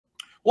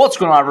What's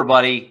going on,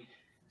 everybody?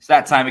 It's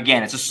that time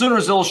again. It's a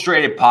Sooners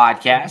Illustrated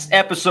podcast,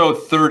 episode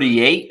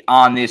 38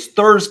 on this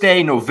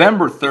Thursday,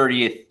 November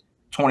 30th,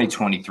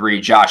 2023.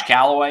 Josh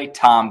Callaway,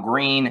 Tom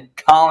Green,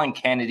 Collin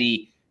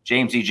Kennedy,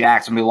 James E.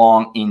 Jackson will be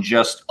along in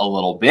just a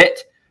little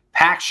bit.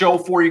 Packed show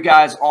for you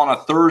guys on a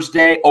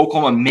Thursday.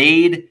 Oklahoma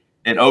made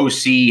an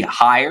OC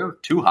hire,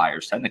 two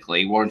hires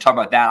technically. We're going to talk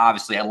about that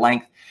obviously at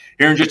length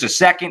here in just a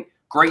second.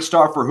 Great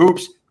start for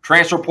hoops.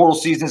 Transfer portal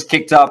season's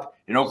kicked up,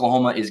 and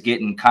Oklahoma is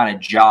getting kind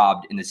of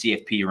jobbed in the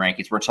CFP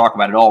rankings. We're going to talk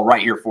about it all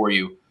right here for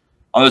you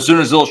on the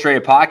Sooners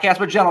Illustrated podcast.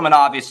 But, gentlemen,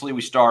 obviously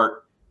we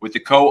start with the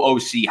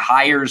co-OC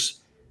hires.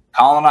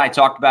 Colin and I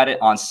talked about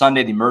it on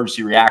Sunday, the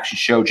emergency reaction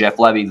show. Jeff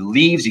Levy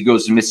leaves. He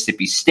goes to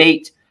Mississippi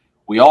State.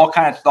 We all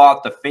kind of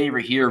thought the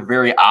favorite here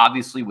very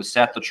obviously was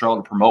Seth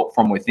Littrell to promote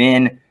from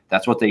within.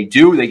 That's what they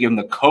do. They give him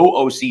the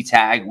co-OC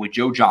tag with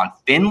John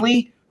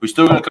Finley, who's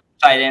still going to coach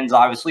tight ends,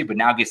 obviously, but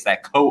now gets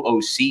that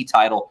co-OC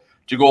title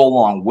to go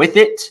along with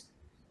it.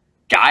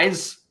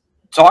 Guys,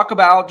 talk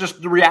about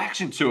just the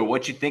reaction to it.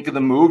 What you think of the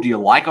move? Do you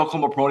like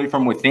Oklahoma promoting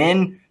from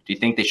within? Do you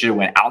think they should have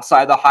went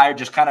outside the hire?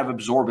 Just kind of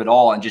absorb it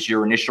all and just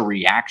your initial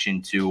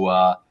reaction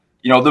to,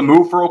 the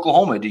move for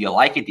Oklahoma. Do you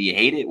like it? Do you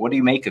hate it? What do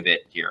you make of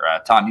it here?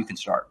 Tom, you can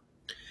start.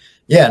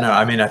 Yeah, no,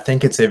 I mean, I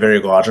think it's a very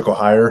logical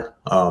hire.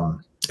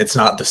 It's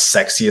not the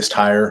sexiest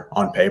hire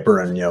on paper,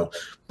 and,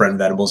 Brent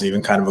Venables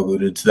even kind of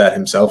alluded to that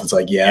himself. It's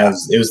like,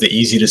 it was the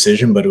easy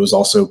decision, but it was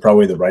also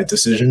probably the right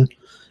decision.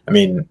 I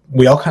mean,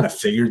 we all kind of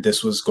figured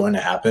this was going to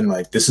happen.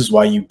 Like, this is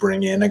why you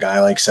bring in a guy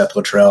like Seth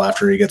Littrell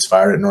after he gets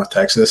fired at North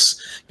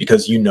Texas,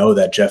 because you know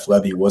that Jeff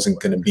Levy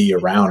wasn't going to be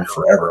around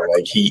forever.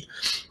 Like,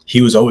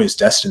 he was always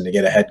destined to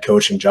get a head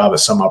coaching job at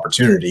some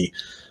opportunity.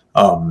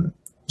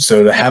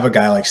 So to have a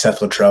guy like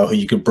Seth Littrell who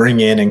you could bring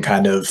in and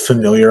kind of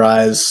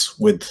familiarize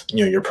with,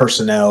 your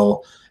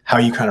personnel, how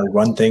you kind of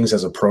run things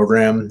as a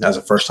program, as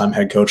a first-time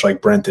head coach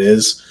like Brent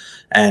is,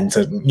 and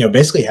to,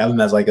 basically have him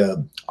as like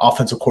a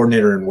offensive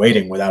coordinator in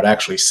waiting without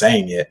actually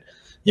saying it,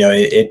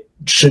 it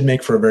should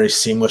make for a very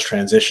seamless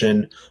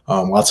transition.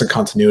 Lots of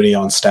continuity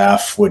on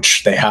staff,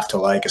 which they have to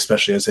like,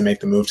 especially as they make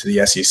the move to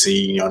the SEC,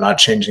 not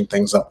changing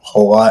things up a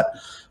whole lot.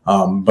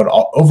 But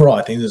overall,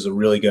 I think this is a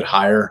really good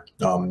hire.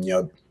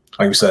 Like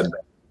we said,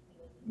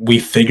 we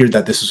figured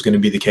that this was going to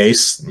be the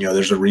case.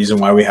 There's a reason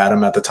why we had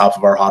him at the top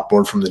of our hot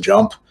board from the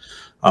jump.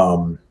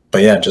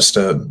 But yeah, just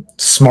a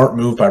smart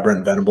move by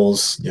Brent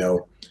Venables.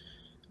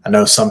 I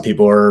know some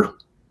people are,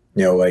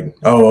 like,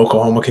 oh,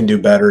 Oklahoma can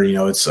do better.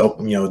 It's,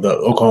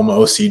 the Oklahoma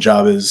OC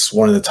job is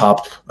one of the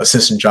top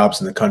assistant jobs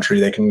in the country.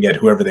 They can get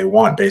whoever they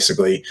want,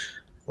 basically.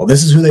 Well,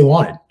 this is who they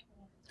wanted.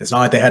 It's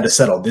not like they had to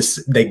settle.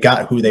 They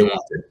got who they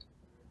wanted.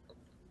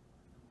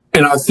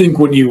 And I think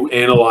when you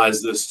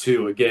analyze this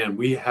too, again,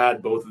 we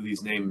had both of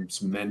these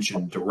names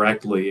mentioned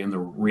directly in the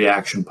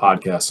reaction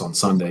podcast on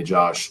Sunday,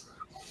 Josh.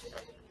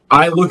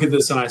 I look at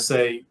this and I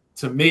say,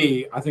 to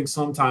me, I think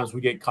sometimes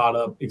we get caught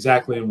up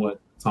exactly in what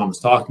Tom was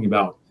talking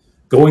about,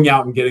 going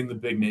out and getting the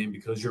big name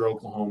because you're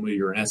Oklahoma,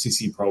 you're an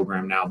SEC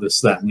program now, this,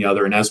 that, and the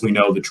other. And as we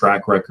know, the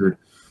track record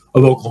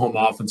of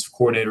Oklahoma offensive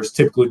coordinators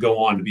typically go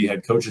on to be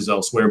head coaches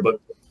elsewhere. But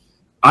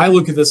I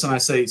look at this and I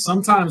say,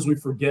 sometimes we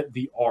forget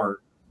the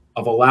art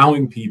of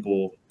allowing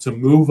people to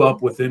move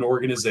up within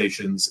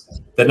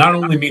organizations that not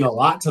only mean a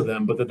lot to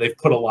them, but that they've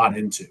put a lot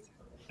into.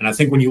 And I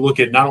think when you look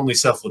at not only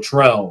Seth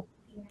Littrell,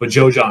 but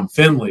John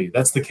Finley,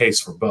 that's the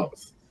case for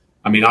both.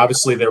 I mean,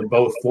 obviously, they're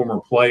both former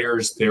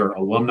players. They're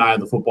alumni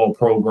of the football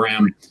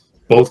program.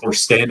 Both were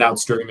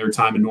standouts during their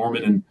time in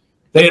Norman, and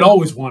they had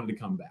always wanted to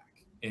come back.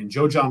 And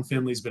John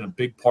Finley's been a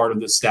big part of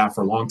this staff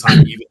for a long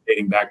time, even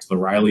dating back to the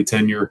Riley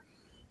tenure.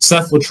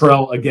 Seth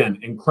Littrell, again,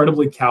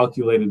 incredibly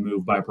calculated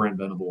move by Brent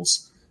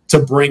Venables to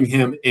bring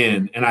him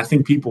in. And I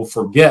think people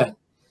forget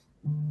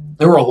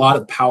there were a lot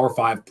of Power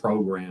 5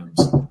 programs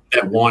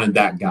that wanted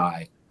that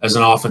guy as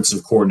an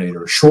offensive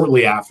coordinator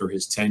shortly after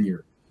his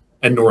tenure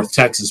at North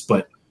Texas.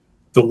 But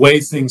the way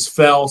things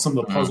fell, some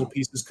of the puzzle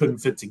pieces couldn't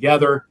fit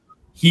together.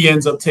 He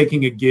ends up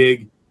taking a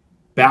gig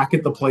back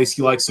at the place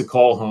he likes to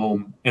call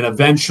home. And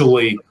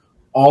eventually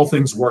all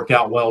things work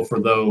out well for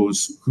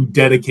those who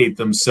dedicate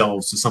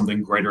themselves to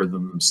something greater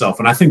than themselves.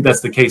 And I think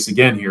that's the case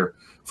again here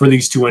for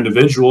these two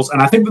individuals.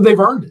 And I think that they've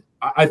earned it.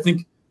 I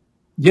think,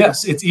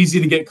 yes, it's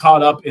easy to get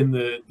caught up in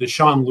the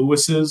Sean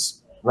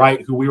Lewis's,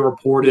 right, who we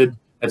reported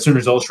at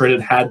Sooners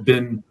Illustrated had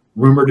been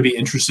rumored to be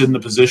interested in the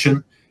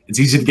position. It's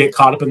easy to get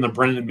caught up in the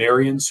Brennan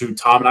Marions, who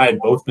Tom and I had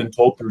both been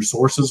told through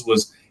sources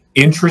was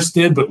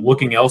interested but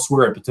looking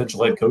elsewhere at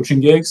potential head coaching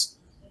gigs.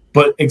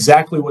 But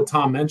exactly what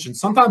Tom mentioned,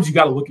 sometimes you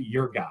got to look at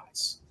your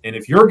guys. And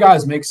if your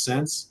guys make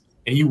sense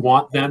and you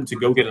want them to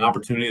go get an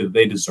opportunity that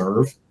they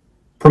deserve,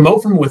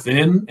 promote from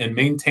within and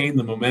maintain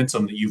the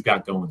momentum that you've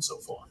got going so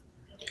far.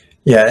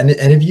 Yeah, and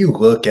if you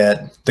look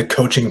at the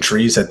coaching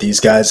trees that these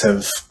guys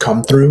have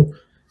come through,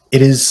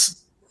 it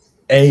is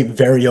A,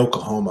 very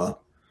Oklahoma,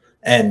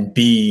 and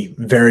B,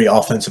 very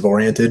offensive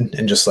oriented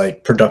and just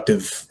like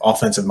productive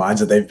offensive minds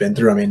that they've been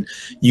through. I mean,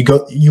 you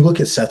look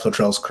at Seth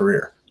Littrell's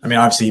career. I mean,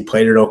 obviously he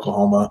played at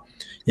Oklahoma.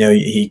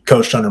 He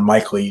coached under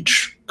Mike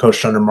Leach,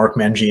 coached under Mark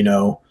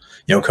Mangino,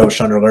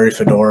 coached under Larry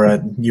Fedora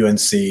at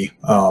UNC.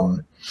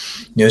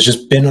 Has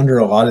just been under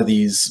a lot of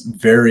these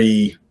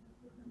very,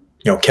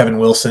 Kevin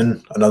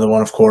Wilson, another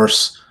one, of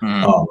course.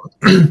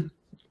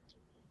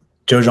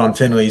 Joe John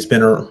Finley's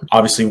been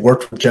obviously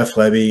worked with Jeff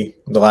Lebby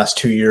the last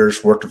 2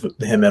 years, worked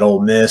with him at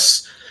Ole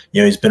Miss.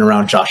 He's been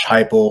around Josh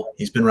Heupel.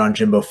 He's been around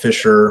Jimbo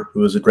Fisher,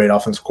 who was a great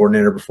offensive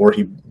coordinator before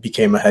he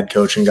became a head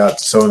coach and got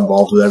so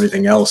involved with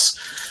everything else.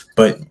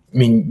 But,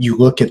 you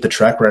look at the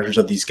track records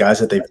of these guys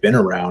that they've been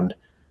around,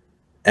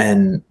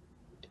 and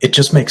it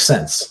just makes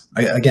sense.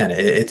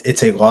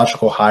 It's a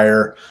logical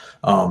hire.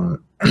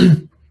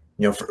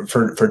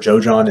 For Joe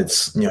John,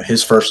 it's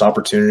his first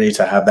opportunity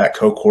to have that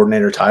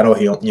co-coordinator title.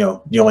 He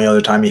the only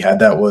other time he had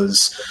that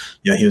was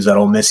he was at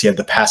Ole Miss. He had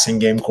the passing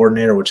game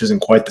coordinator, which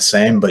isn't quite the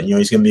same, but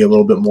he's going to be a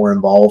little bit more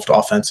involved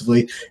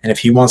offensively. And if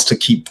he wants to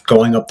keep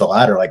going up the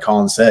ladder, like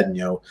Collin said,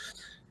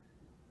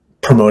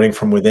 promoting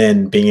from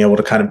within, being able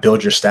to kind of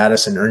build your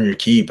status and earn your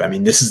keep.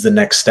 This is the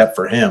next step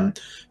for him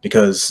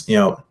because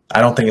I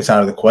don't think it's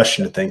out of the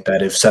question to think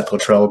that if Seth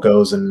Littrell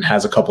goes and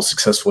has a couple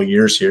successful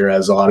years here,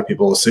 as a lot of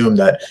people assume,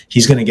 that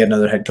he's going to get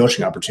another head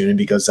coaching opportunity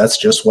because that's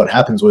just what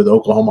happens with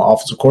Oklahoma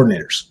offensive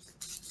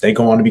coordinators. They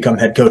go on to become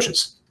head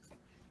coaches.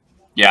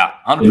 Yeah,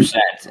 100%.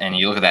 And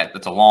you look at that,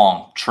 that's a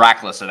long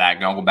track list of that.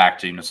 Going back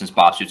to, since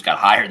Bob Stoops got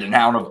hired, the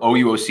amount of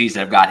OUOCs that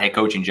have got head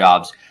coaching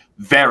jobs,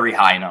 very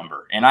high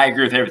number. And I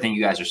agree with everything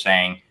you guys are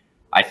saying.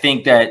 I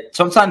think that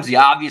sometimes the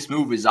obvious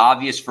move is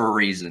obvious for a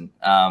reason.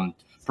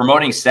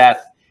 Promoting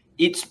Seth,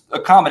 it's a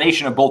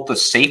combination of both the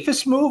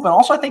safest move and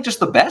also I think just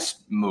the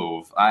best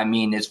move.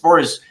 As far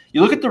as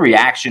you look at the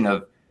reaction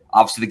of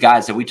obviously the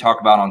guys that we talk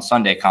about on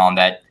Sunday, Collin,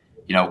 that,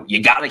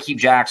 you got to keep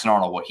Jackson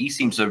Arnold. What he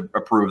seems to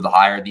approve the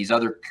hire, these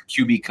other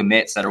QB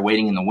commits that are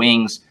waiting in the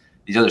wings,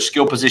 these other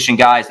skill position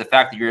guys, the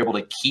fact that you're able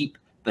to keep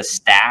the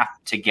staff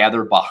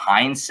together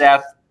behind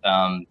Seth,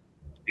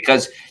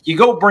 because you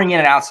go bring in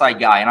an outside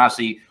guy, and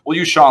obviously we'll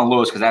use Sean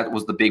Lewis because that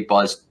was the big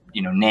buzz,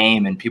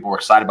 name, and people were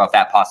excited about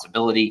that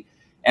possibility.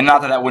 And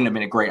not that wouldn't have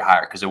been a great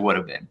hire because it would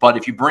have been. But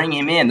if you bring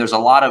him in, there's a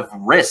lot of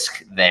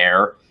risk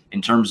there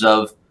in terms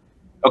of,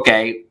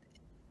 okay,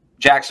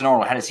 Jackson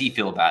Arnold, how does he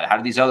feel about it? How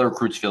do these other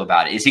recruits feel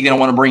about it? Is he going to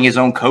want to bring his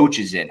own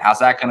coaches in? How's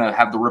that going to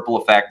have the ripple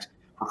effect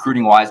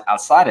recruiting-wise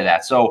outside of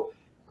that? So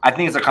I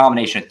think it's a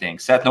combination of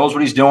things. Seth knows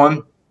what he's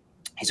doing.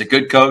 He's a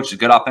good coach, he's a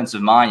good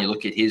offensive mind. You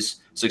look at his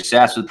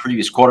success with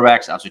previous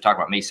quarterbacks. Obviously, we talk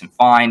about Mason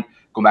Fine,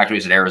 going back to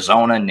his at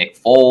Arizona, Nick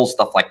Foles,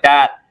 stuff like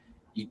that.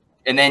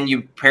 And then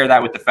you pair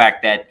that with the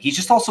fact that he's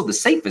just also the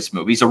safest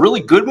move. He's a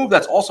really good move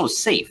that's also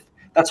safe.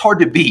 That's hard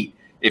to beat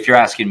if you're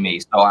asking me.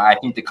 So I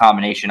think the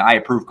combination, I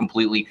approve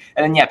completely.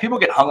 And then, people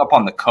get hung up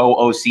on the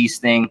co-OCs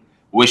thing,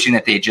 wishing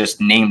that they just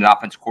named an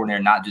offensive coordinator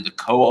and not do the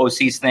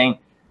co-OCs thing.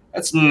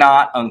 That's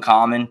not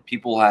uncommon.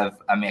 People have,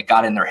 it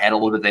got in their head a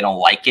little bit. They don't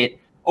like it.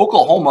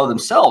 Oklahoma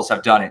themselves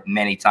have done it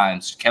many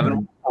times.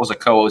 Kevin was a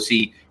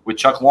co-OC with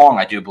Chuck Long,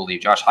 I do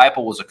believe. Josh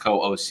Heupel was a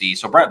co-OC.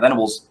 So Brent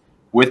Venables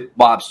with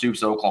Bob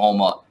Stoops at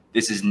Oklahoma,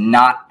 this is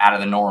not out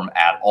of the norm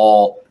at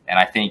all. And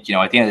I think,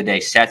 at the end of the day,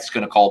 Seth's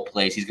going to call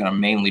plays. He's going to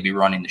mainly be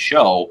running the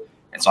show.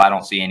 And so I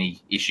don't see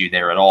any issue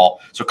there at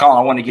all. So, Collin,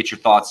 I want to get your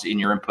thoughts and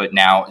your input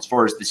now as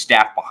far as the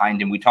staff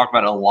behind him. We talked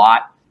about it a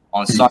lot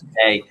on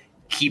Sunday,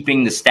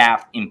 keeping the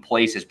staff in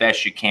place as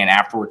best you can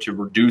afterward to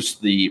reduce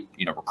the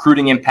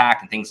recruiting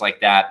impact and things like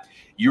that.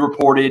 You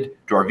reported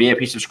to our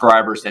VIP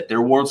subscribers that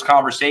there was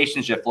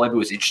conversations. Jeff Lebby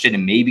was interested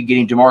in maybe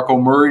getting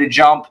DeMarco Murray to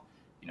jump.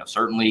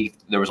 Certainly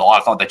there was a lot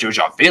of thought that Joe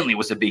John Finley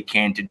was a big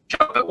candidate to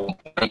jump at one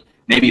point.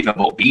 Maybe even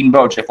Bo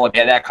Bedenbaugh. Jeff Lebby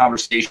had that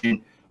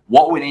conversation.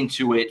 What went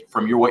into it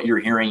from what you're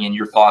hearing and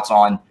your thoughts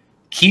on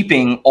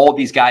keeping all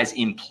these guys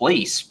in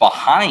place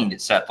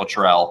behind Seth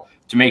Littrell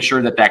to make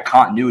sure that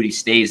continuity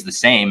stays the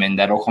same and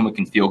that Oklahoma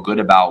can feel good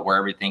about where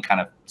everything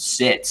kind of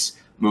sits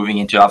moving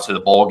into obviously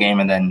the bowl game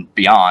and then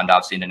beyond,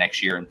 obviously into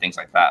next year and things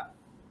like that?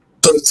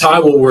 So to tie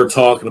what we're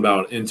talking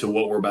about into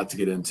what we're about to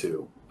get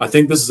into, I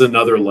think this is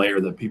another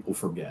layer that people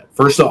forget.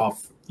 First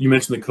off, you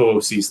mentioned the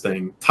co-OCs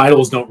thing.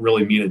 Titles don't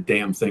really mean a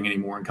damn thing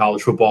anymore in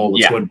college football.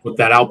 Let's go ahead and put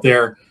that out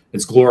there.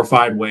 It's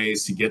glorified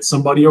ways to get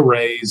somebody a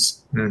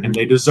raise, and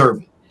they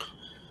deserve it.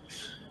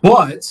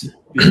 But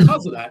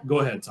because of that, go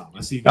ahead, Tom. I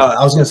see you.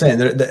 I was going to say,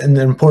 and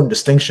the important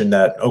distinction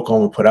that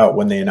Oklahoma put out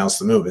when they announced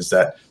the move is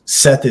that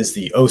Seth is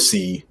the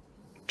OC,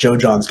 Joe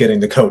John's getting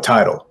the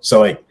co-title.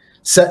 So,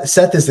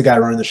 Seth is the guy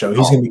running the show.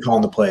 He's going to be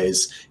calling the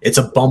plays. It's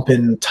a bump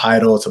in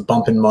title. It's a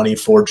bump in money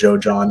for Joe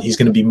John. He's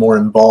going to be more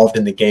involved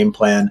in the game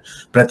plan.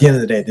 But at the end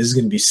of the day, this is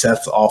going to be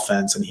Seth's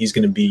offense, and he's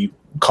going to be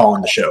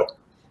calling the show.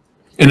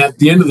 And at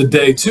the end of the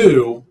day,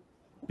 too,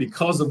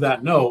 because of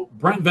that note,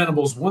 Brent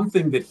Venables, one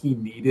thing that he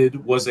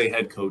needed was a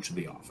head coach of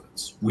the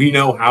offense. We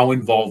know how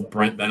involved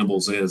Brent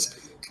Venables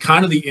is,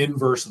 kind of the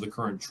inverse of the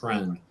current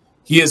trend.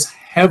 He is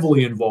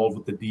heavily involved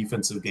with the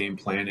defensive game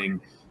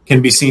planning, can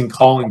be seen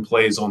calling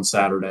plays on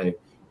Saturday.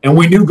 And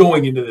we knew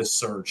going into this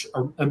search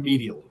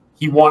immediately,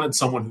 he wanted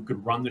someone who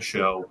could run the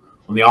show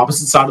on the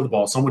opposite side of the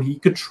ball, someone he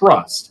could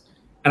trust.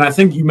 And I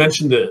think you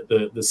mentioned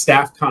the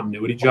staff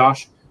continuity,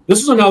 Josh. This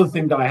was another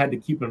thing that I had to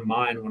keep in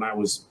mind when I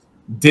was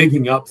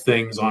digging up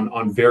things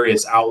on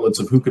various outlets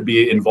of who could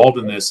be involved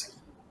in this.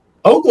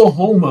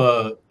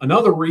 Oklahoma,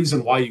 another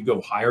reason why you go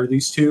hire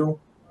these two,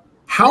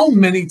 how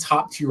many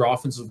top-tier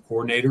offensive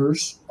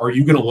coordinators are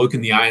you going to look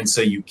in the eye and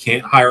say you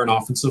can't hire an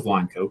offensive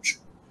line coach,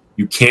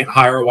 you can't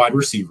hire a wide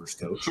receivers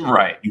coach,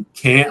 right? You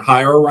can't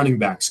hire a running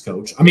backs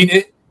coach. I mean,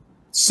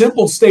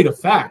 simple state of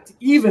fact,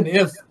 even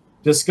if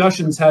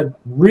discussions had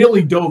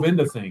really dove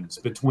into things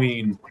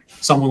between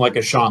someone like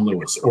a Sean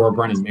Lewis or a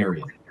Brennan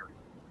Marion,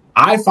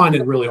 I find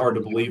it really hard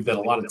to believe that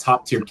a lot of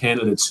top-tier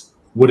candidates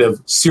would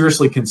have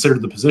seriously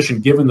considered the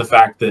position, given the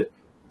fact that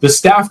the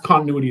staff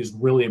continuity is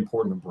really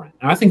important to Brent.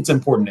 And I think it's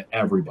important to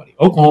everybody.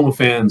 Oklahoma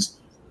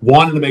fans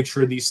wanted to make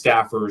sure these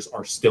staffers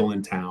are still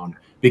in town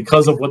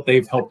because of what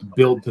they've helped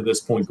build to this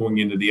point going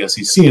into the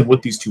SEC. And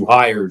with these two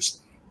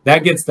hires,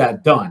 that gets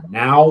that done.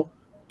 Now,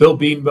 Bill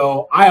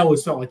Beanbo, I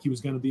always felt like he was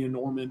going to be a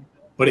Norman.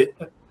 But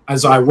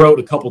as I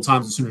wrote a couple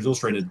times in Sooners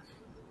Illustrated,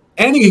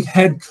 any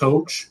head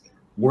coach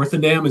worth a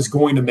damn is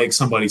going to make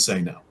somebody say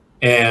no.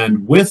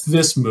 And with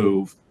this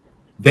move,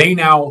 they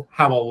now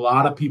have a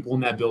lot of people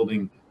in that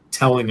building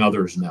telling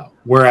others no.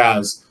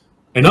 Whereas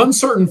an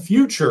uncertain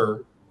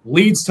future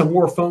leads to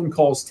more phone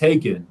calls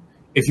taken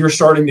if you're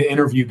starting to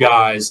interview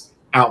guys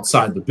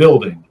outside the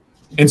building.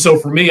 And so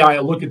for me, I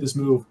look at this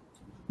move.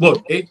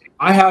 Look,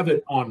 I have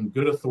it on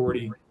good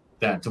authority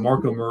that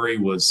DeMarco Murray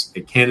was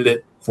a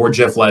candidate for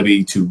Jeff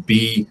Lebby to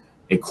be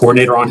a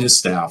coordinator on his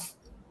staff,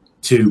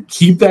 to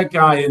keep that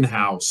guy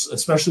in-house,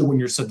 especially when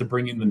you're set to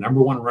bring in the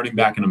number one running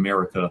back in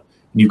America,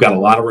 and you've got a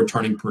lot of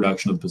returning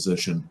production of the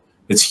position.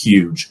 It's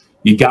huge.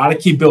 You got to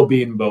keep Bill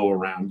Beanbo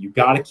around. You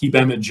got to keep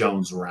Emmett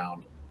Jones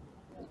around.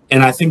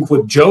 And I think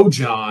with Joe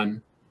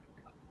John,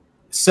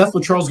 Seth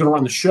Littrell is going to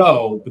run the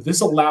show, but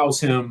this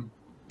allows him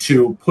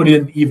to put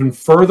in even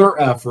further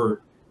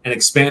effort and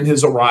expand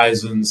his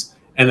horizons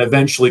and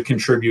eventually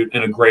contribute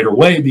in a greater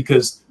way,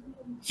 because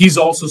he's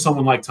also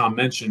someone, like Tom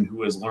mentioned,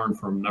 who has learned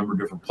from a number of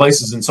different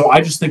places. And so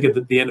I just think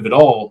at the end of it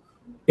all,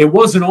 it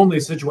wasn't only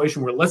a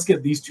situation where let's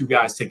get these two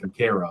guys taken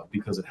care of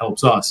because it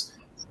helps us.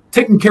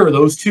 Taking care of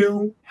those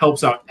two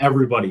helps out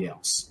everybody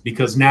else,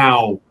 because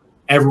now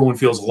everyone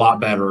feels a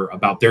lot better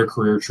about their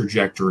career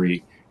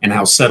trajectory and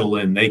how settled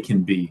in they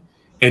can be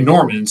in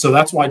Norman. So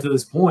that's why to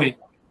this point,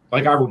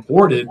 like I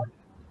reported,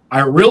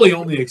 I really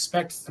only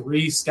expect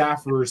 3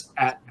 staffers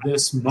at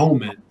this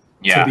moment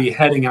to be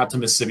heading out to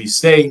Mississippi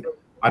State.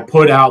 I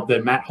put out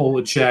that Matt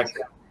Holacek,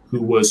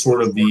 who was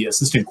sort of the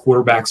assistant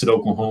quarterbacks at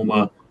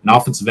Oklahoma, an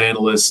offensive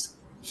analyst,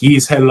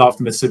 he's headed off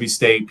to Mississippi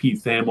State. Pete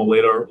Thamel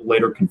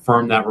later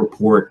confirmed that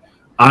report.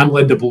 I'm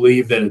led to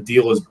believe that a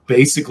deal is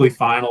basically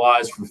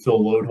finalized for Phil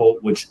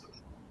Lodeholt, which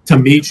to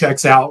me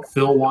checks out.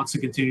 Phil wants to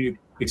continue to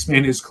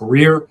expand his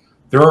career.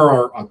 There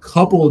are a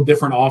couple of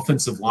different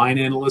offensive line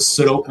analysts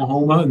at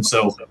Oklahoma, and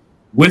so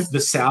with the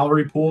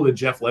salary pool that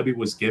Jeff Lebby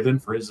was given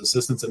for his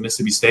assistants at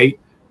Mississippi State,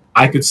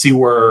 I could see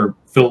where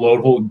Phil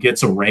Lodeholt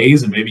gets a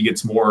raise and maybe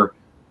gets more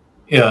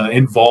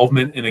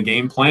involvement in a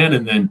game plan.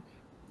 And then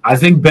I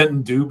think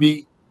Benton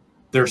Doobie,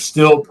 there's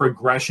still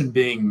progression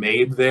being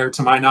made there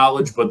to my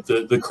knowledge, but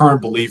the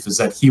current belief is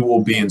that he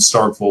will be in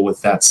Starkville with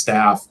that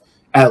staff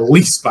at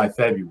least by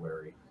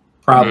February,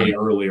 probably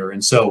earlier.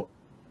 And so,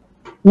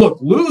 look,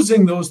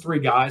 losing those 3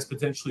 guys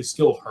potentially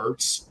still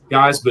hurts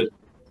guys, but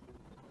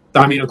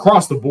I mean,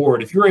 across the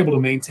board, if you're able to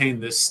maintain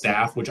this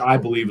staff, which I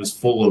believe is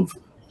full of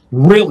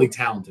really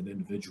talented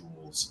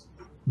individuals,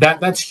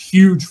 that's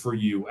huge for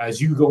you as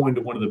you go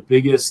into one of the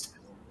biggest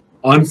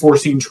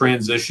unforeseen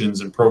transitions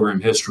in program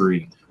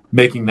history,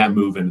 making that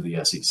move into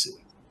the SEC.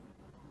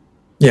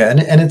 Yeah,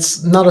 and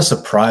it's not a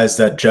surprise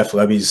that Jeff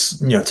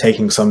Lebby's,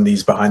 taking some of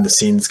these behind the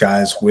scenes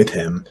guys with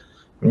him.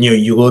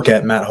 You look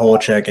at Matt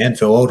Holacek and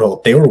Phil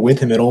Lodeholt, they were with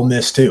him at Ole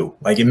Miss too.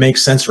 Like, it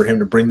makes sense for him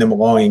to bring them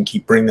along and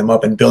keep bringing them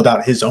up and build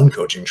out his own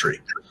coaching tree.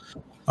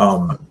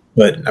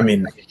 But I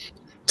mean,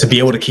 to be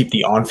able to keep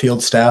the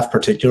on-field staff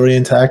particularly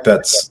intact,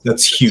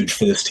 that's huge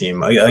for this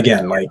team.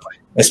 Again, like,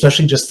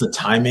 especially just the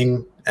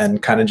timing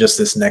and kind of just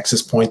this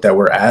nexus point that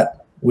we're at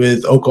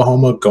with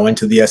Oklahoma going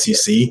to the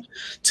SEC,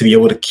 to be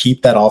able to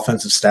keep that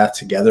offensive staff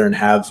together and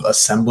have a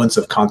semblance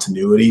of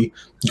continuity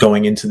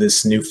going into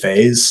this new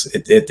phase,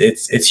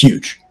 it's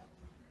huge.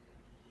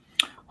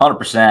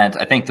 100%.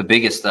 I think the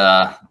biggest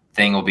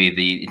thing will be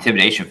the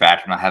intimidation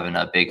factor, not having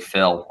a big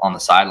Phil on the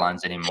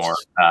sidelines anymore.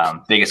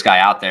 Biggest guy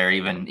out there,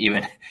 even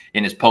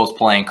in his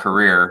post-playing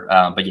career.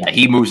 But yeah,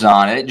 he moves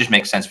on. It just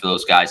makes sense for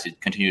those guys to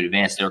continue to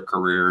advance their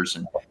careers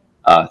and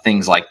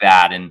things like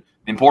that. And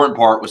the important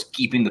part was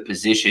keeping the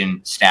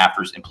position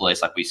staffers in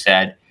place, like we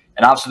said.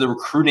 And obviously the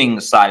recruiting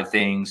side of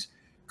things,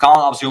 Collin,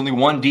 obviously only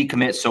 1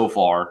 decommit so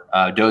far.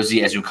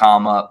 Dozie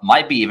Ezukama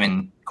might be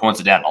even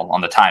coincidental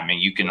on the timing.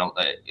 You can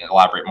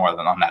elaborate more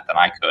on that than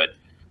I could.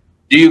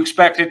 Do you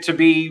expect it to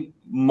be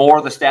more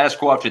the status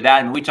quo after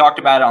that? And we talked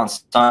about it on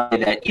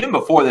Sunday that even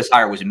before this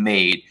hire was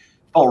made,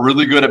 felt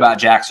really good about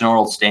Jackson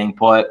Arnold staying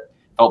put.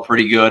 Felt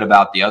pretty good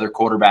about the other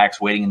quarterbacks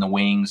waiting in the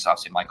wings.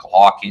 Obviously, Michael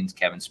Hawkins,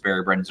 Kevin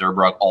Sperry, Brendan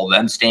Zerbrug, all of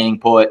them staying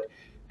put.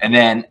 And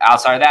then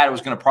outside of that, it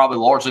was going to probably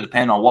largely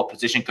depend on what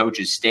position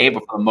coaches stay.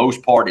 But for the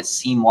most part, it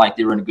seemed like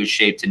they were in a good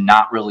shape to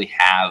not really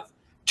have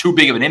too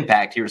big of an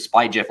impact here,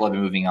 despite Jeff Levy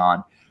moving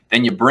on.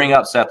 Then you bring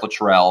up Seth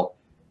Littrell.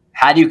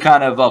 How do you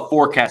kind of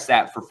forecast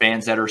that for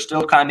fans that are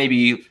still kind of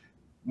maybe,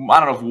 I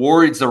don't know if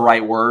worried's the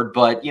right word,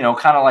 but, you know,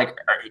 kind of like,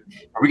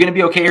 are we going to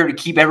be okay here to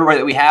keep everybody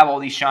that we have, all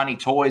these shiny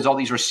toys, all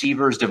these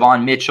receivers,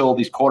 Devon Mitchell,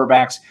 these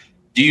quarterbacks?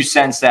 Do you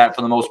sense that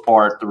for the most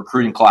part, the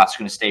recruiting class is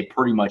going to stay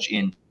pretty much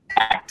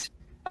intact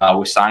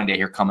with signing day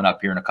here coming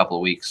up here in a couple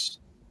of weeks?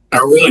 I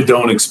really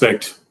don't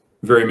expect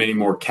very many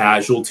more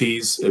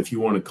casualties, if you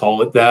want to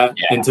call it that.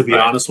 Yeah, and to be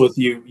honest with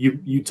you,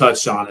 you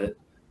touched on it.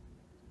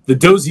 The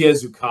Dozier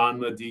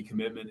Zukonma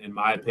decommitment, in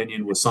my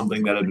opinion, was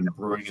something that had been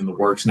brewing in the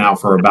works now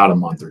for about a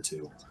month or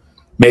two,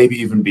 maybe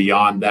even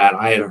beyond that.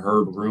 I had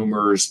heard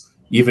rumors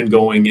even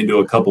going into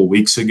a couple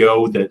weeks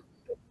ago that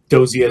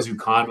Dozier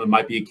Zukonma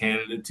might be a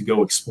candidate to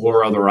go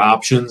explore other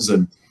options,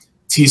 and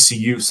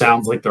TCU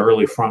sounds like the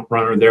early front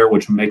runner there,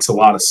 which makes a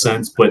lot of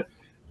sense. But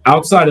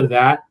outside of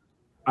that,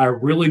 I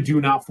really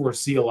do not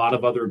foresee a lot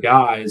of other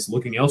guys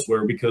looking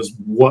elsewhere, because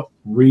what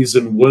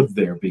reason would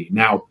there be?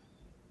 Now,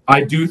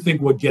 I do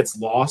think what gets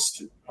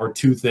lost are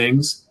two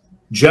things.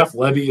 Jeff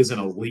Levy is an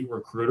elite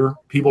recruiter.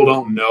 People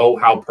don't know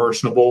how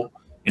personable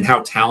and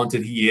how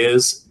talented he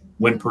is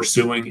when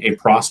pursuing a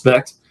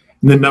prospect.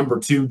 And then number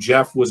two,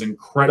 Jeff was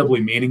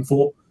incredibly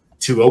meaningful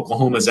to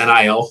Oklahoma's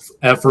NIL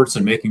efforts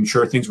and making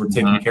sure things were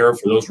taken care of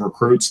for those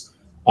recruits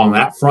on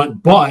that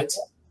front. But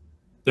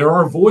there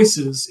are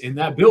voices in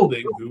that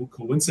building who,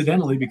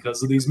 coincidentally,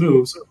 because of these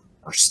moves,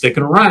 are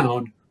sticking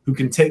around, who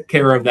can take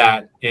care of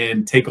that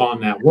and take on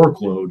that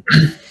workload.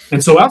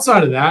 And so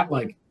outside of that,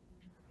 like,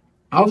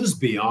 I'll just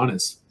be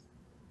honest,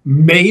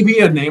 maybe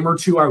a name or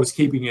two I was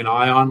keeping an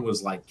eye on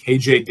was like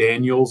KJ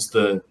Daniels,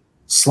 the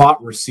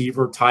slot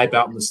receiver type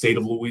out in the state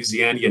of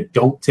Louisiana. You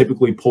don't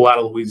typically pull out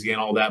of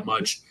Louisiana all that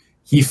much.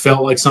 He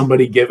felt like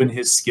somebody, given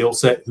his skill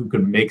set, who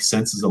could make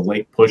sense as a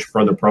late push for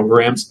other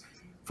programs.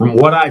 From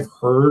what I've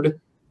heard,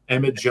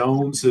 Emmett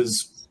Jones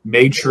has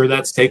made sure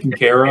that's taken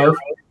care of.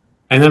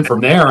 And then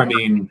from there, I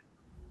mean,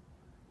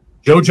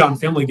 Joe John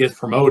Finley gets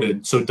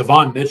promoted. So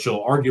Devon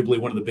Mitchell, arguably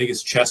one of the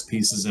biggest chess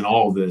pieces in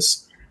all of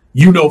this,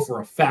 you know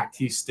for a fact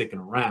he's sticking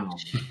around.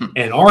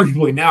 And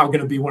arguably now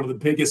going to be one of the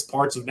biggest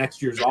parts of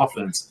next year's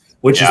offense,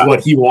 which is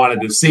what he wanted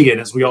to see. And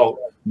as we all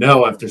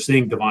know, after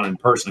seeing Devon in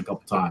person a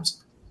couple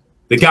times,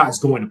 the guy's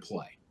going to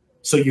play.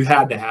 So you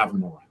had to have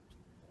him around.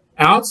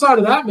 Outside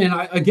of that, man,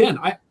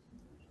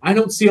 I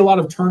don't see a lot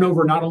of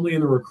turnover, not only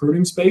in the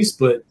recruiting space,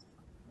 but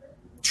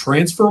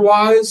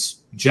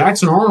transfer-wise.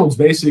 Jackson Arnold's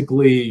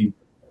basically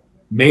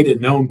made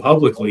it known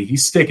publicly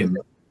he's sticking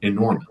in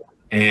Norman.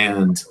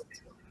 And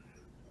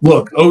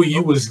look,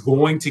 OU was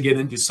going to get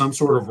into some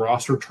sort of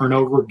roster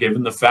turnover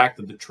given the fact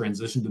that the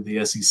transition to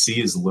the SEC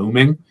is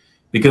looming,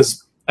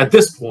 because at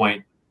this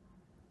point,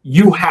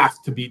 you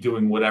have to be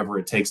doing whatever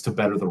it takes to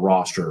better the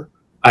roster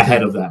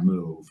ahead of that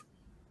move.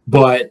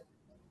 But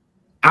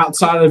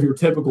outside of your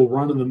typical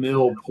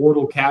run-of-the-mill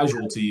portal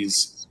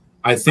casualties,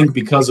 I think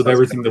because of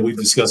everything that we've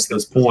discussed at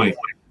this point,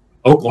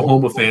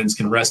 Oklahoma fans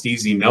can rest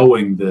easy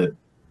knowing that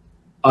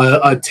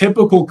a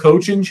typical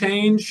coaching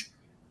change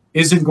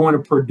isn't going to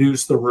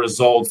produce the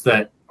results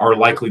that are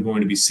likely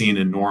going to be seen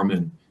in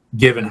Norman,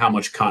 given how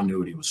much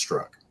continuity was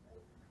struck.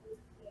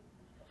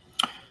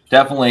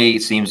 Definitely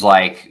seems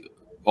like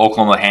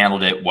Oklahoma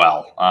handled it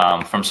well.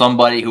 From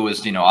somebody who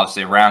was,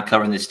 obviously around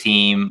covering this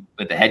team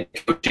with the head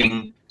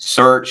coaching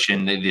search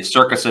and the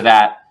circus of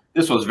that,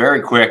 this was very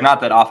quick.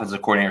 Not that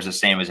offensive coordinator is the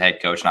same as head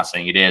coach, not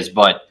saying it is,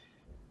 but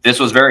this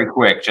was very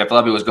quick. Jeff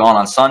Levy was gone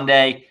on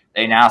Sunday.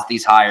 They announced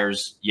these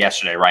hires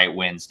yesterday, right?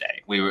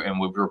 Wednesday. We were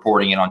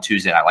reporting it on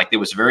Tuesday night. Like, it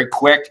was very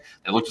quick.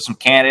 They looked at some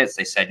candidates.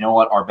 They said, you know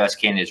what? Our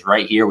best candidate is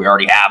right here. We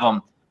already have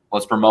them.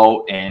 Let's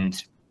promote. And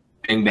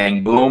bing,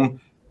 bang, boom.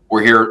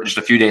 We're here just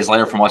a few days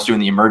later from us doing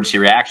the emergency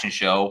reaction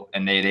show,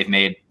 and they've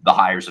made the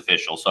hires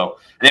official. So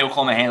I think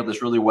Oklahoma handled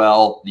this really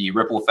well. The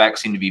ripple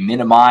effects seem to be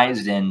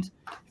minimized. And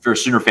if you're a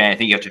Sooner fan, I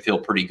think you have to feel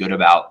pretty good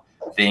about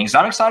things.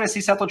 I'm excited to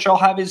see Seth Littrell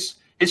have his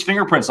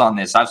fingerprints on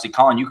this. Obviously,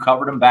 Collin, you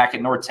covered him back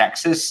at North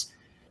Texas.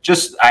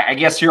 Just, I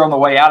guess, here on the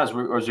way out as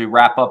we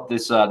wrap up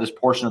this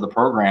portion of the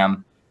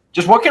program,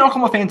 just what can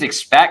Oklahoma fans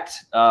expect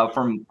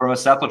from a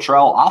Seth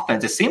Littrell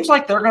offense? It seems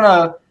like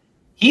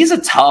he's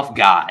a tough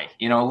guy.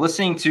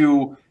 Listening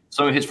to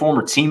some of his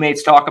former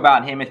teammates talk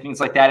about him and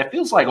things like that, it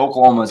feels like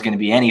Oklahoma is going to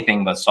be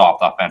anything but soft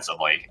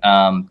offensively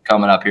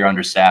coming up here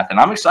under Seth. And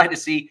I'm excited to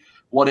see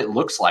what it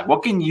looks like.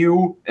 What can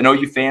you and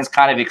OU fans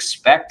kind of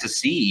expect to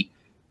see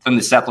from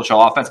the Seth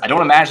Littrell offense? I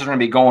don't imagine they're going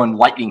to be going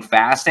lightning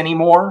fast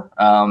anymore.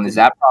 Is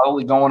that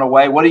probably going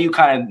away? What do you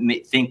kind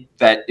of think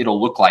that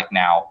it'll look like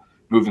now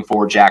moving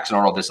forward, Jackson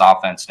Arnold, this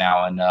offense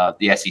now, and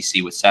the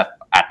SEC with Seth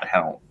at the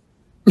helm?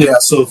 Yeah,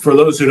 so for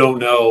those who don't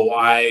know,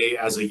 I,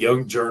 as a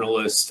young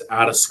journalist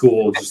out of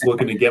school, just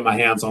looking to get my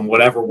hands on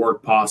whatever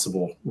work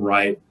possible,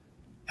 right,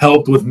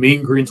 helped with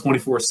Mean Green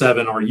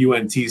 24/7, our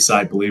UNT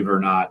site, believe it or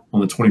not,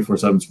 on the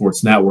 24/7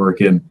 Sports Network.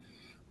 And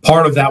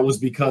part of that was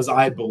because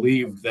I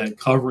believed that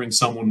covering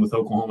someone with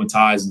Oklahoma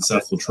ties and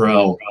Seth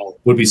Littrell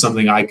would be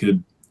something I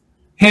could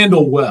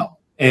handle well.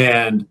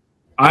 And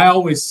I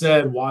always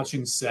said,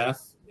 watching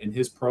Seth and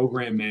his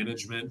program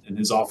management and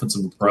his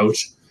offensive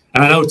approach,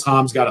 and I know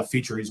Tom's got a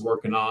feature he's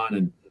working on,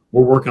 and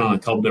we're working on a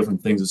couple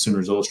different things at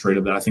Sooners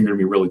Illustrated that I think are going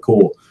to be really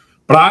cool.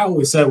 But I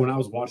always said when I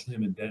was watching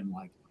him in Denton,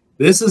 like,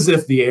 this is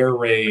if the air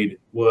raid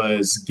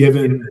was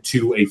given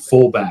to a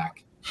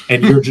fullback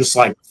and you're just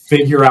like,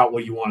 figure out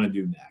what you want to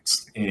do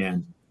next.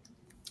 And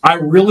I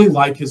really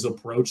like his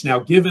approach. Now,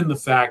 given the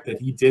fact that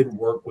he did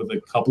work with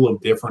a couple of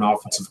different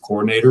offensive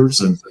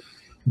coordinators and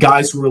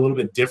guys who are a little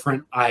bit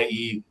different,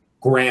 i.e.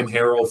 Graham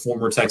Harrell,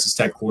 former Texas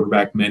Tech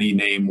quarterback, many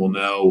name will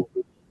know.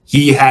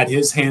 He had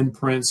his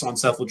handprints on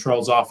Seth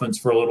Littrell's offense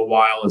for a little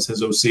while as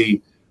his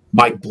OC.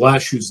 Mike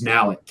Blesh, who's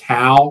now at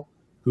Cal,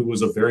 who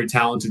was a very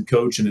talented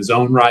coach in his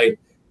own right.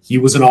 He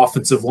was an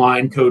offensive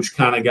line coach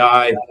kind of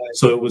guy.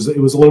 So it was a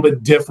little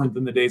bit different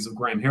than the days of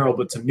Graham Harrell.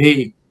 But to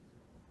me,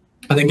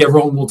 I think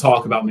everyone will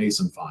talk about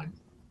Mason Fine,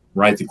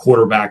 right? The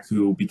quarterback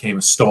who became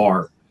a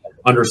star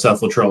under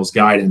Seth Littrell's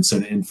guidance.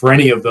 And for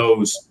any of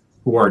those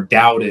who are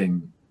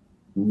doubting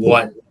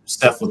what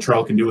Seth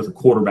Littrell can do with a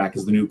quarterback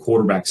as the new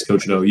quarterbacks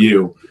coach at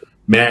OU,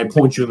 may I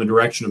point you in the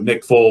direction of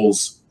Nick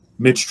Foles,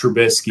 Mitch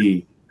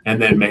Trubisky,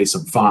 and then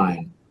Mason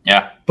Fine.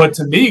 Yeah. But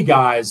to me,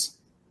 guys,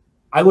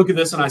 I look at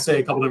this and I say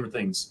a couple different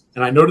things.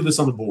 And I noted this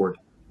on the board.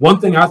 One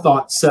thing I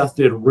thought Seth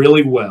did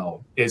really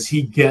well is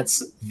he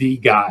gets the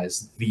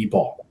guys the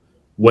ball.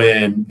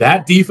 When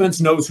that defense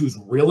knows who's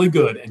really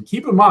good, and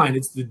keep in mind,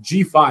 it's the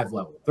G5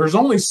 level. There's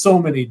only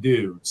so many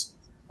dudes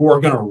who are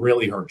going to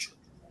really hurt you.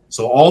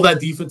 So all that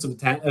defensive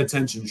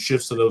attention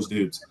shifts to those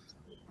dudes.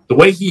 The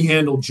way he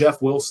handled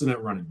Jeff Wilson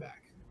at running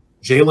back,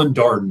 Jalen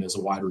Darden as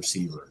a wide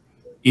receiver,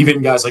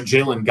 even guys like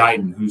Jalen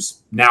Guyton,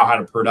 who's now had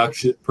a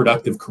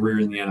productive career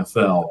in the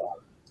NFL.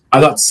 I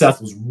thought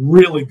Seth was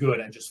really good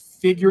at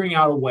just figuring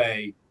out a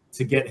way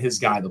to get his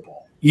guy the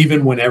ball,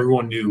 even when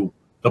everyone knew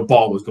the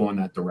ball was going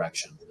that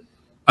direction.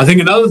 I think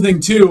another thing,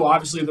 too,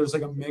 obviously there's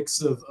like a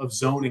mix of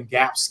zone and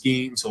gap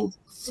schemes, so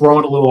throw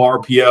in a little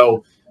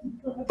RPO,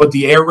 but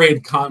the air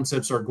raid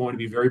concepts are going to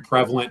be very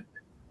prevalent.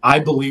 I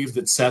believe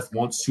that Seth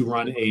wants to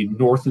run a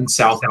north and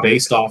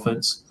south-based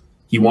offense.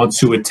 He wants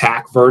to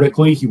attack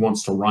vertically. He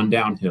wants to run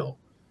downhill.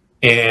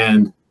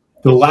 And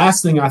the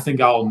last thing I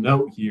think I'll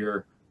note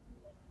here,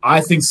 I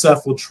think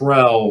Seth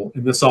Littrell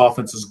in this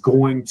offense is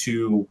going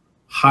to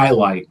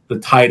highlight the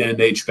tight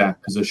end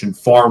H-back position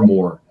far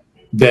more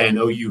than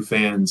OU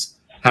fans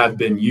have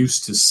been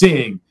used to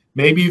seeing,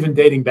 maybe even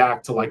dating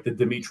back to like the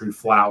Dimitri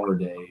Flower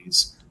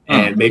days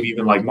and maybe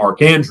even like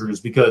Mark Andrews,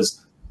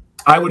 because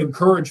I would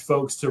encourage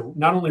folks to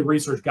not only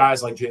research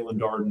guys like Jalen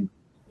Darden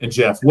and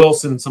Jeff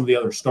Wilson and some of the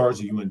other stars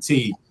of UNT.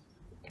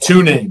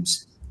 Two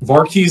names,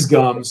 Varkey's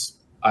Gums,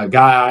 a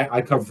guy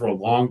I covered for a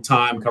long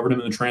time, covered him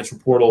in the transfer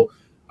portal.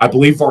 I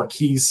believe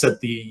Varkey's set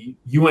the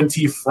UNT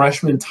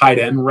freshman tight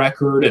end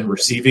record and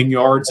receiving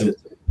yards at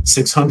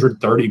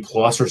 630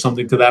 plus or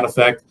something to that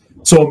effect.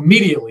 So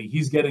immediately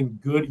he's getting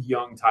good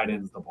young tight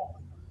ends the ball.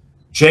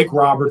 Jake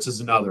Roberts is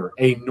another,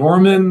 a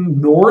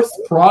Norman North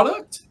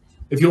product,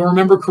 if you'll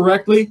remember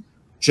correctly.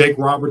 Jake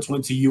Roberts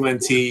went to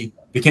UNT,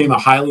 became a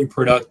highly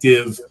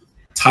productive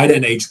tight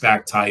end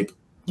H-back type.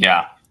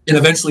 Yeah. And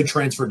eventually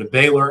transferred to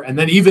Baylor. And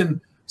then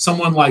even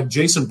someone like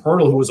Jason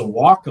Pirtle, who was a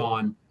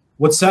walk-on,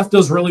 what Seth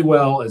does really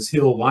well is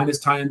he'll line his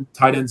tight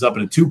ends up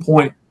in a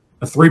 2-point,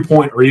 a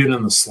 3-point, or even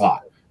in the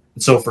slot.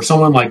 And so for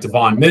someone like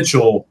Devon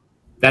Mitchell,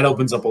 that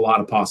opens up a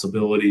lot of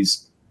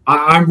possibilities.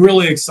 I'm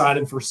really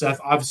excited for Seth.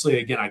 Obviously,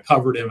 again, I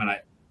covered him, and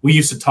we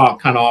used to talk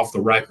kind of off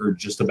the record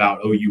just about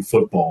OU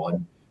football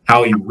and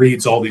how he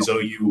reads all these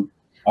OU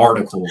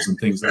articles and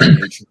things of that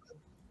nature.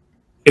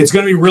 It's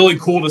going to be really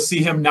cool to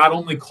see him not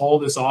only call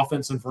this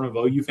offense in front of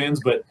OU fans,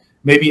 but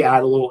maybe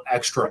add a little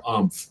extra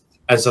oomph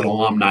as an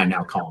alumni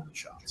now calling the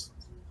shots.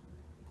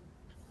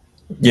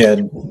 Yeah,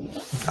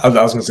 I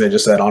was going to say,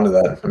 just add on to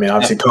that. I mean,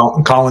 obviously,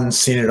 Collin's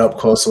seen it up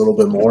close a little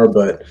bit more,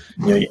 but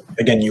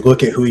again, you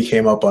look at who he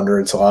came up under.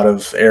 It's a lot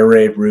of air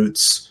raid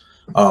roots.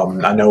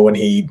 I know when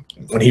he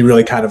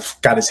really kind of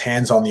got his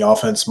hands on the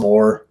offense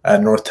more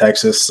at North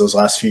Texas those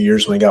last few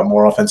years when he got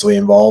more offensively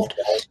involved,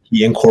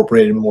 he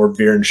incorporated more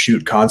veer and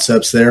shoot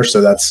concepts there.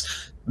 So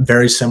that's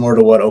very similar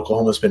to what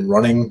Oklahoma's been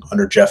running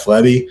under Jeff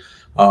Levy.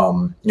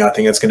 I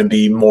think it's going to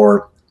be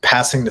more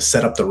passing to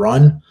set up the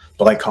run.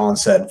 But like Collin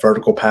said,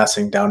 vertical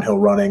passing, downhill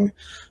running.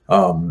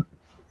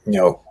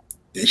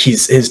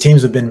 His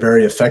teams have been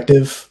very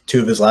effective.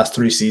 2 of his last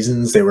 3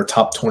 seasons, they were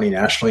top 20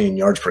 nationally in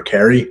yards per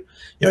carry.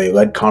 He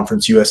led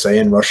Conference USA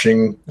in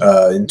rushing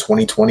in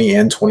 2020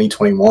 and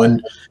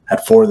 2021,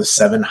 had 4 of the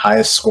 7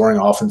 highest scoring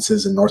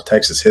offenses in North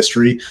Texas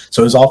history.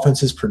 So his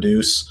offenses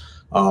produce.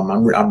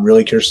 I'm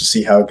really curious to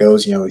see how it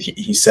goes.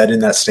 He said in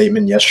that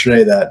statement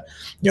yesterday that,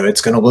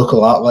 it's going to look a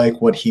lot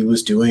like what he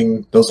was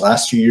doing those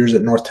last few years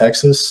at North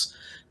Texas.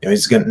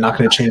 He's not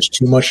going to change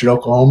too much at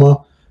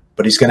Oklahoma,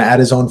 but he's going to add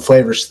his own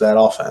flavors to that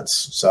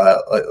offense. So,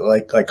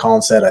 like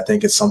Collin said, I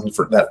think it's something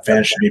that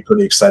fans should be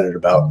pretty excited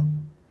about.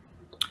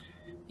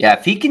 Yeah,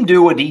 if he can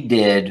do what he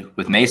did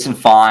with Mason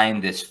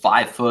Fine, this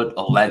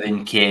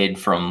 5'11" kid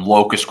from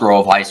Locust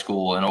Grove High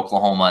School in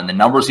Oklahoma, and the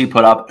numbers he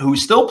put up,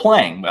 who's still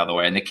playing, by the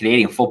way, in the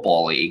Canadian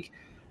Football League,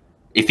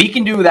 if he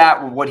can do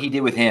that with what he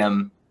did with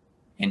him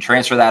and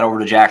transfer that over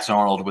to Jackson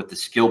Arnold with the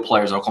skill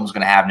players Oklahoma's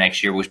going to have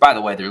next year, which, by the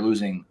way, they're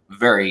losing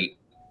very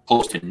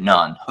close to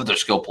none of their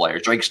skill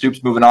players. Drake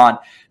Stoops moving on,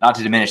 not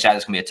to diminish that.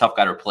 It's going to be a tough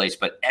guy to replace,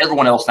 but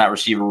everyone else in that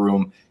receiver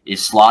room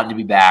is slotted to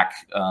be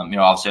back.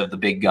 Obviously, have the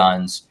big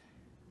guns.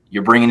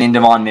 You're bringing in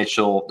Devon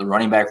Mitchell. The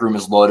running back room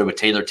is loaded with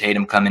Taylor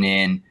Tatum coming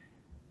in.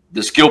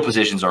 The skill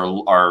positions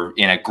are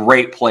in a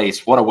great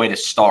place. What a way to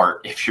start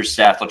if you're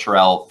Seth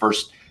Littrell,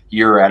 first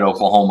year at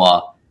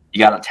Oklahoma. You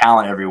got a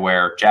talent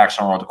everywhere.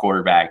 Jackson Arnold, the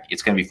quarterback.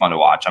 It's going to be fun to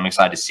watch. I'm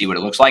excited to see what it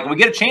looks like. And we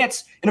get a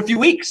chance in a few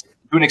weeks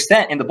to an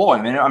extent in the bowl. I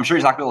mean, I'm sure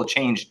he's not going to be able to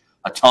change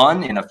a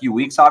ton in a few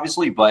weeks,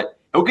 obviously, but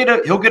he'll get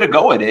a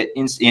go at it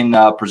in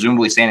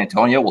presumably San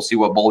Antonio. We'll see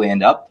what bowl they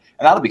end up,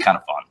 and that'll be kind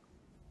of fun.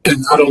 And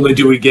not only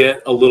do we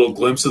get a little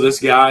glimpse of this,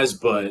 guys,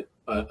 but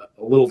a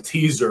little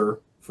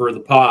teaser for the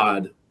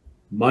pod.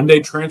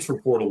 Monday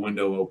transfer portal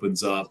window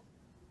opens up.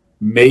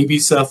 Maybe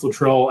Seth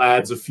Littrell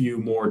adds a few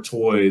more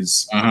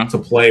toys to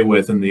play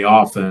with in the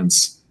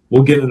offense.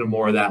 We'll get into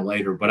more of that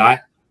later. But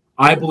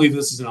I believe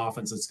this is an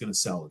offense that's going to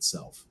sell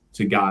itself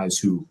to guys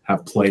who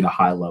have played a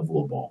high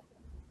level of ball.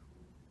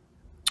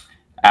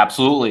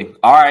 Absolutely.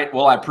 All right.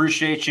 Well, I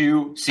appreciate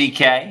you,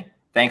 CK.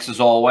 Thanks as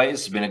always.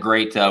 It's been a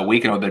great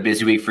week. and a bit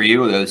busy week for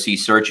you. The OC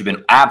search, you've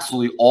been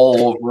absolutely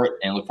all over it,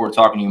 and look forward to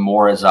talking to you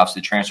more as obviously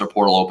the transfer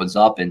portal opens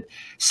up and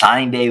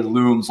signing day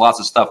looms.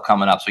 Lots of stuff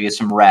coming up, so get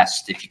some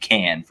rest if you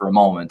can for a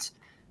moment,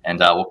 and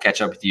we'll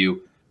catch up with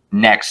you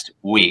next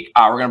week.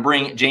 We're going to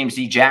bring James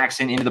D.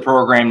 Jackson into the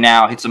program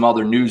now. Hit some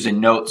other news and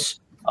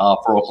notes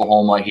for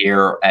Oklahoma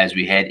here as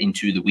we head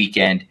into the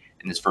weekend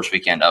in this first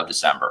weekend of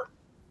December.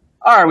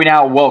 All right, we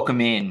now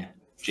welcome in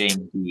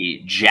James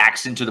D.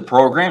 Jackson to the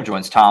program.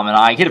 Joins Tom and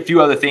I. Hit a few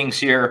other things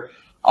here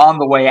on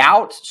the way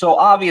out. So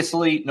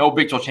obviously, no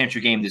Big 12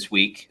 championship game this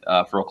week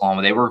for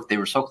Oklahoma. They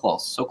were so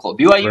close, so close.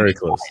 BYU very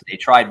close. They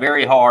tried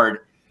very hard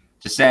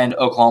to send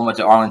Oklahoma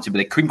to Arlington, but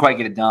they couldn't quite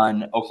get it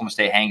done. Oklahoma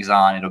State hangs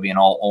on. It'll be an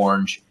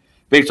all-orange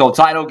Big 12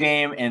 title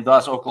game, and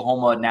thus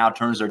Oklahoma now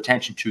turns their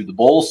attention to the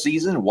bowl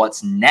season.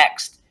 What's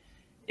next?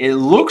 It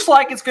looks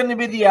like it's going to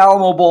be the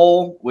Alamo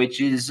Bowl,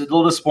 which is a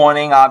little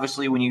disappointing.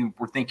 Obviously, when you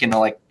were thinking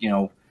of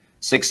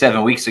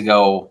 6-7 weeks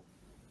ago,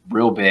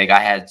 real big. I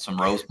had some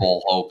Rose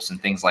Bowl hopes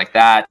and things like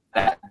that.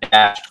 That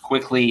dashed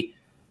quickly.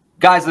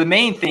 Guys, the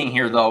main thing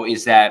here, though,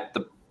 is that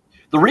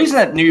the reason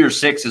that New Year's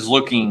 6 is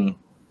looking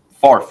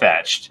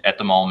far-fetched at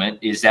the moment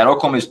is that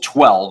Oklahoma is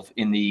 12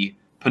 in the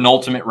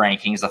penultimate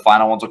rankings. The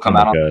final ones will come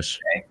out on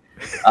Thursday.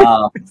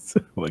 Oh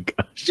my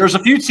gosh. There's a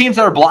few teams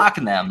that are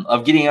blocking them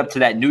of getting up to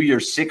that New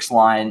Year's 6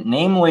 line,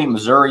 namely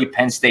Missouri,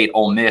 Penn State,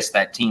 Ole Miss.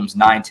 That team's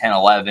 9, 10,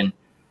 11.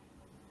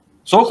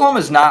 So Oklahoma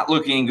is not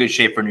looking in good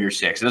shape for New Year's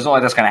 6. It doesn't look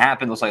like that's going to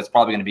happen. It looks like it's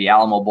probably going to be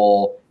Alamo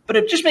Bowl. But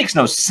it just makes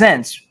no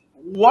sense.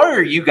 What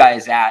are you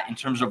guys at in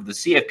terms of the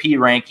CFP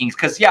rankings?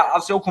 Because, yeah,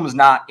 obviously Oklahoma's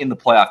not in the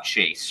playoff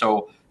chase.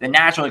 So the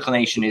natural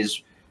inclination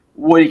is,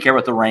 what do you care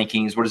about the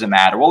rankings? What does it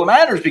matter? Well, it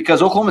matters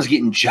because Oklahoma's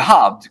getting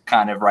jobbed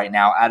kind of right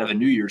now out of a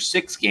New Year's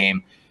 6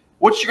 game.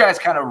 What's your guys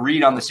kind of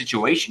read on the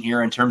situation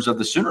here in terms of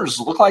the Sooners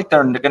look like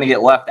they're going to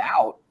get left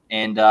out?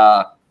 And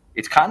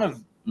it's kind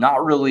of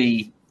not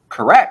really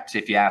correct,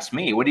 if you ask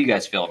me. What do you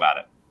guys feel about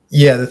it?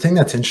 Yeah, the thing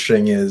that's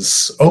interesting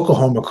is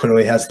Oklahoma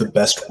clearly has the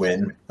best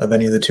win of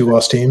any of the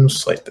 2-loss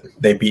teams. Like,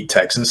 they beat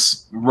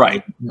Texas.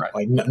 Right.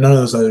 Like none of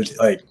those others,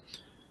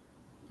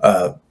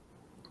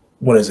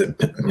 what is it?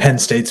 Penn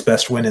State's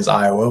best win is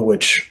Iowa,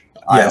 which,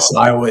 yes,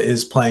 Iowa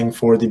is playing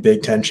for the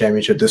Big Ten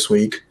championship this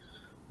week,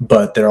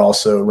 but they're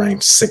also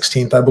ranked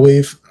 16th, I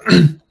believe.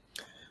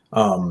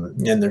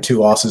 And their 2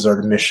 losses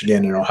are to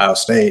Michigan and Ohio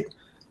State.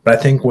 But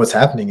I think what's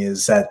happening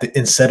is that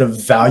instead of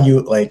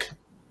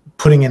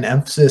putting an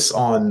emphasis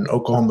on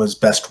Oklahoma's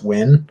best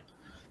win,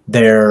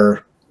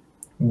 they're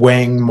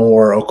weighing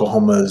more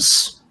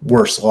Oklahoma's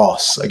worst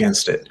loss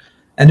against it.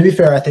 And to be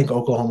fair, I think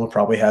Oklahoma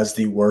probably has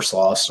the worst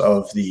loss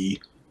of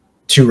the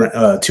two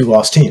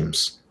loss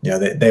teams.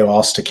 They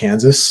lost to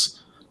Kansas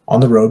on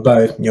the road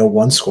by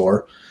 1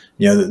 score.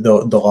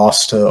 The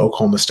loss to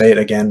Oklahoma State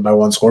again by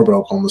 1 score, but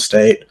Oklahoma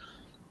State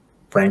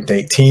ranked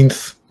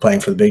 18th.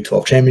 Playing for the Big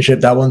 12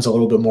 championship. That one's a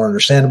little bit more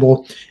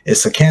understandable.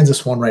 It's the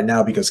Kansas one right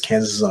now because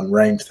Kansas is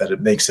unranked that it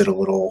makes it a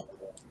little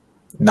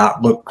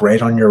not look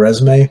great on your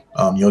resume.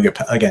 You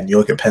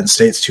look at Penn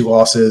State's 2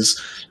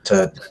 losses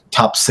to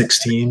top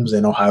 6 teams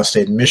in Ohio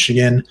State and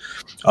Michigan.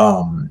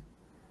 Who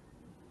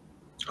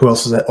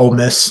else is that? Ole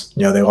Miss.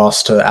 They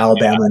lost to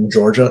Alabama and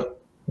Georgia.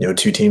 2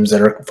 teams that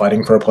are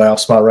fighting for a playoff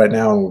spot right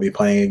now and will be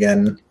playing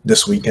again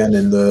this weekend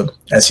in the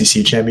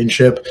SEC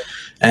championship.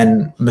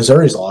 And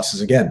Missouri's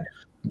losses again.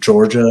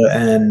 Georgia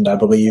and I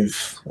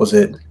believe, was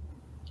it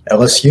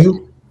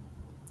LSU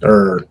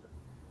or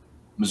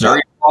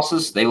Missouri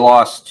losses? They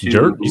lost to.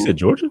 You said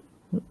Georgia?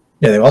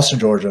 Yeah, they lost to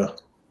Georgia.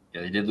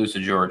 Yeah, they did lose to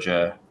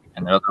Georgia.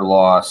 And the other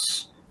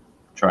loss,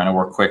 trying to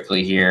work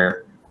quickly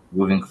here.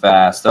 Moving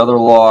fast. The other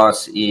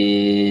loss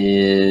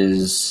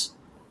is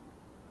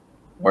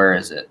where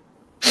is it?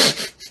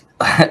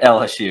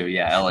 LSU.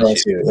 Yeah,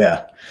 LSU.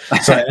 Yeah.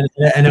 So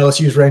and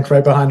LSU is ranked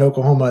right behind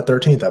Oklahoma at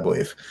 13th, I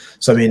believe.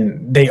 So I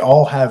mean, they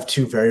all have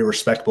two very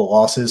respectable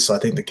losses. So I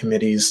think the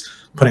committee's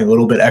putting a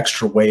little bit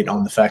extra weight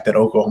on the fact that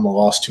Oklahoma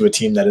lost to a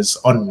team that is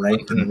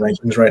unranked in the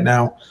rankings right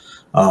now.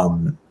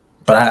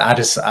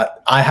 But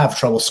I have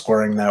trouble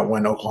squaring that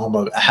when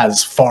Oklahoma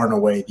has far and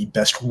away the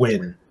best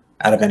win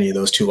out of any of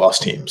those two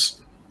lost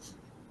teams.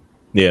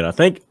 Yeah, and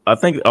I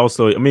think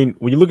also, I mean,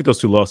 when you look at those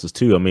two losses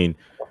too, I mean,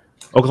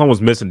 Oklahoma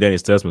was missing Danny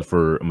Stessman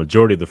for a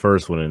majority of the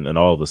first one and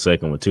all of the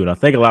second one too. And I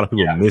think a lot of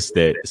people miss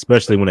that,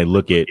 especially when they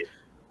look at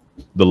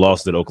the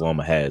loss that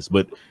Oklahoma has.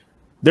 But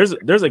there's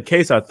a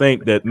case, I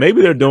think, that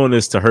maybe they're doing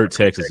this to hurt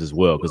Texas as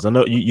well. Because I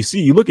know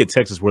you look at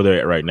Texas where they're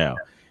at right now.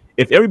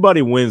 If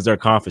everybody wins their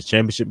conference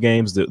championship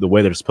games the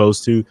way they're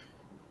supposed to,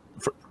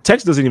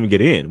 Texas doesn't even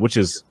get in, which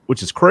is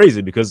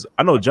crazy, because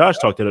I know Josh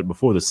talked about it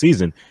before the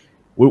season.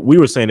 We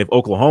were saying if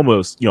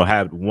Oklahoma,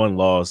 had one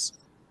loss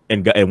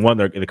and won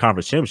the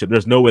conference championship,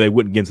 there's no way they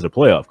wouldn't get into the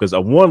playoff, because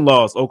a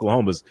one-loss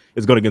Oklahoma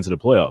is going to get into the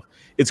playoff.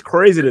 It's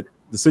crazy that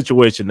the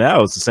situation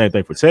now is the same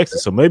thing for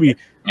Texas. So maybe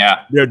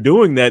they're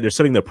doing that. They're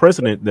setting the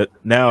precedent that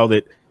now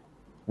that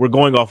we're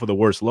going off of the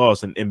worst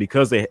loss, and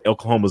because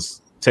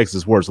Oklahoma's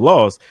Texas' worst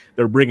loss,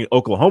 they're bringing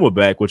Oklahoma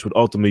back, which would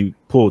ultimately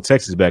pull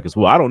Texas back as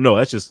well. I don't know.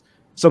 That's just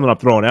something I'm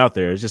throwing out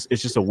there. It's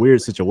just a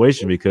weird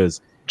situation,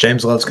 because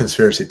James loves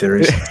conspiracy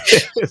theories.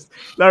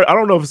 I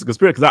don't know if it's a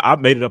conspiracy, because I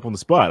made it up on the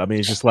spot. I mean,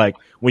 it's just like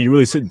when you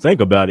really sit and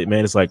think about it,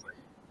 man, it's like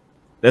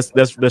that's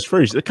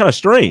very, it's kind of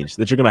strange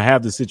that you're going to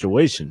have this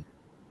situation,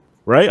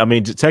 right? I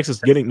mean,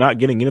 Texas not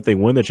getting in if they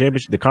win the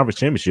championship, the conference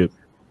championship,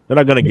 they're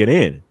not going to get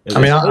in. It's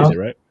crazy,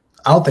 right?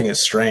 I don't think it's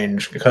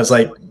strange, because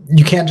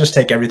you can't just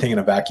take everything in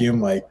a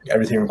vacuum.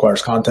 Everything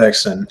requires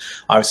context, and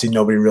obviously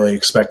nobody really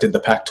expected the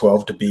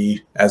Pac-12 to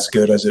be as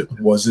good as it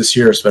was this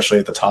year, especially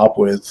at the top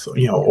with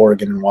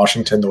Oregon and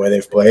Washington the way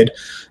they've played.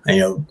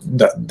 And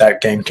that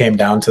game came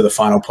down to the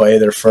final play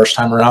their first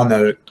time around.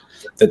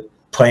 That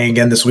playing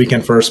again this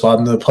weekend for a spot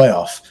in the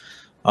playoff.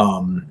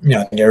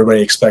 I think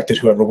everybody expected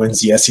whoever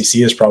wins the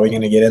SEC is probably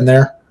going to get in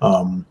there.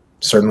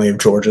 Certainly, if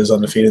Georgia's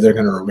undefeated, they're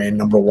going to remain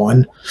number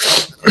one.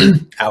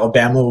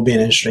 Alabama will be an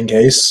interesting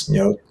case.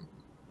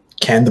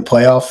 Can the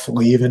playoff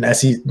leave an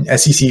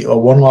SEC a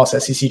one-loss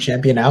SEC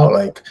champion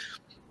out?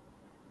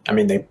 I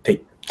mean, they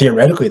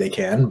theoretically they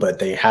can, but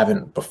they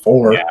haven't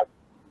before. Yeah.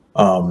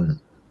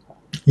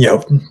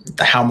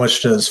 How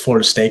much does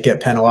Florida State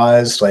get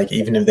penalized?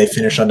 Even if they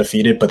finish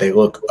undefeated, but they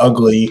look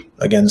ugly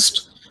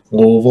against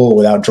Louisville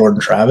without Jordan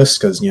Travis,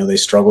 because they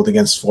struggled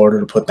against Florida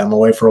to put them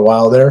away for a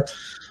while there.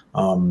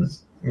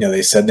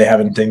 They said they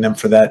haven't dinged them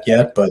for that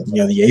yet, but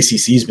the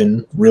ACC's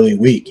been really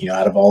weak.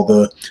 Out of all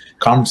the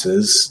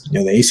conferences, the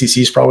ACC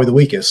is probably the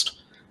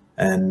weakest,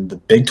 and the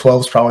Big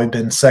 12's probably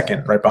been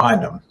second, right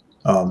behind them.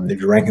 If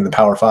you're ranking the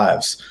Power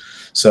Fives,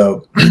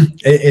 so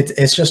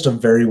it's just a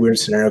very weird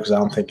scenario, because I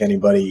don't think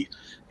anybody.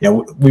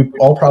 We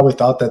all probably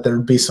thought that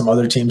there'd be some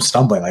other teams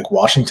stumbling.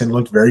 Washington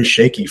looked very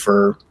shaky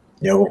for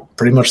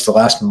pretty much the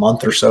last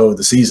month or so of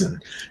the season,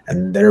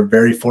 and they're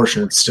very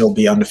fortunate to still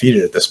be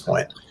undefeated at this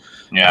point.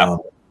 Yeah.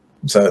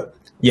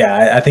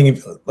 I think,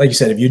 like you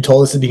said, if you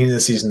told us at the beginning of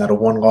the season that a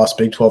one-loss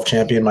Big 12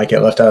 champion might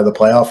get left out of the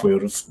playoff, we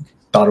would have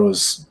thought it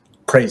was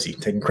crazy,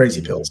 taking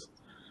crazy pills.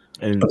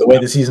 But the way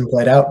the season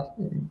played out,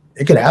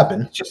 it could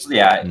happen.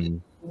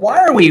 Why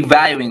are we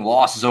valuing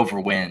losses over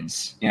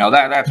wins?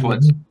 That's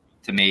what,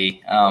 to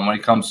me, when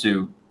it comes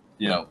to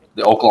the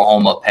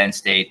Oklahoma, Penn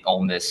State,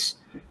 Ole Miss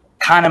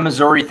kind of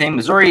Missouri thing.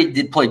 Missouri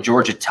did play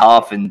Georgia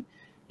tough, and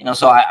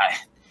so I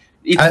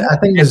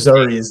think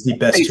Missouri is the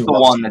best. The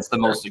one that's the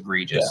most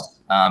egregious,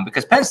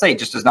 because Penn State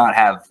just does not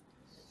have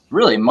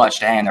really much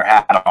to hang their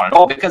hat on at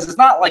all. Because it's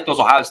not like those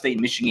Ohio State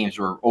and Michigan games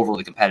were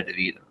overly competitive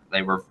either.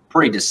 They were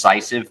pretty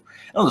decisive.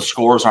 I know the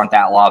scores aren't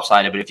that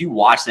lopsided, but if you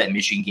watch that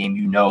Michigan game,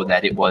 you know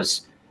that it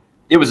was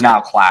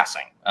now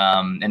classing,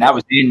 and that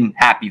was in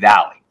Happy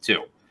Valley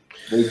too.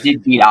 They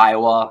did beat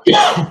Iowa.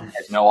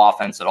 Has no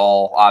offense at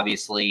all,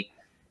 obviously.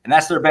 And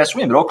that's their best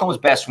win. But Oklahoma's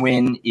best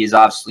win is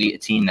obviously a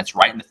team that's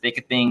right in the thick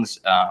of things,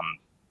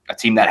 a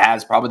team that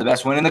has probably the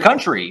best win in the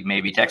country.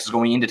 Maybe Texas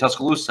going into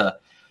Tuscaloosa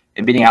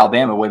and beating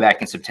Alabama way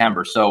back in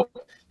September. So,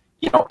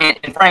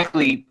 and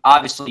frankly,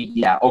 obviously,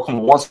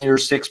 Oklahoma wants their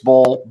Six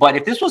Bowl. But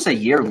if this was a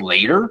year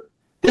later,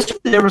 this is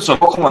the difference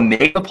of Oklahoma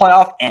make the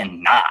playoff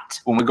and not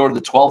when we go to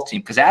the 12th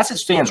team. Because as it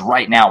stands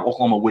right now,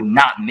 Oklahoma would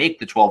not make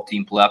the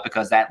 12th-team playoff,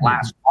 because that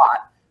last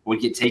spot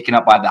would get taken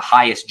up by the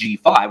highest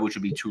G5, which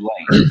would be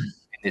Tulane.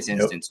 This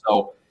instance.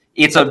 So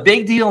it's a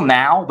big deal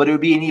now, but it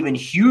would be an even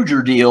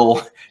huger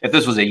deal if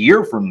this was a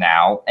year from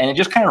now. And it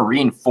just kind of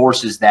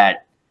reinforces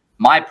that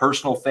my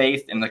personal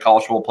faith in the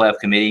College Football Playoff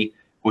Committee,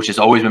 which has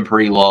always been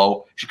pretty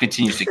low, should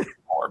continue to get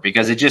more,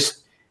 because it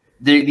just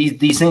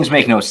these things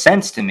make no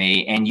sense to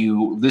me. And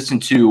you listen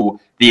to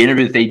the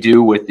interview that they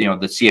do with the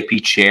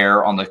CFP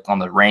chair on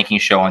the ranking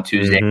show on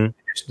Tuesday.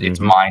 It's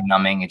mind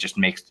numbing. It's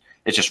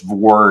just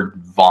word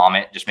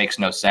vomit. Just makes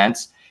no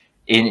sense.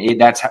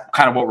 that's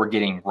kind of what we're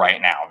getting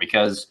right now,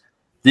 because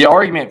the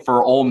argument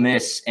for Ole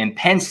Miss and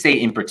Penn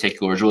State in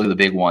particular is really the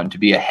big one to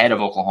be ahead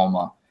of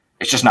Oklahoma.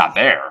 It's just not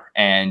there,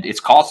 and it's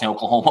costing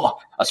Oklahoma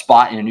a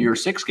spot in a New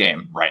Year's Six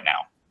game right now.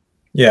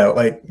 Yeah,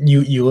 like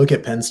you look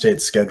at Penn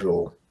State's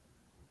schedule.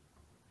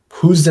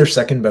 Who's their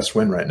second best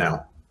win right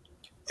now?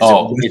 Is it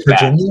West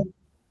Virginia?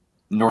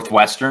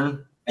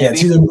 Northwestern? Maybe? Yeah,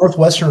 it's either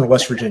Northwestern or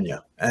West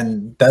Virginia,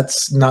 and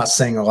that's not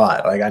saying a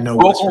lot. Like I know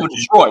Oklahoma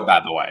destroyed,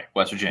 by the way,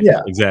 West Virginia.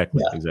 Yeah,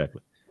 exactly.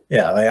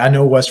 Yeah, like I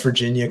know West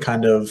Virginia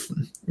kind of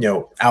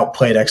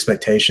outplayed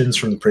expectations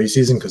from the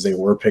preseason because they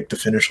were picked to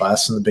finish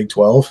last in the Big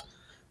 12.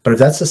 But if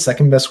that's the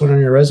second best win on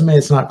your resume,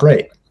 it's not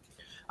great.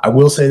 I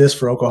will say this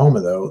for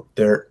Oklahoma though,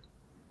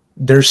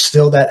 there's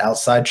still that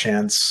outside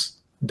chance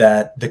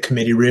that the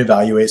committee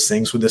reevaluates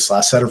things with this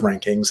last set of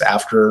rankings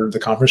after the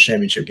conference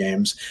championship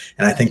games.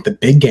 And I think the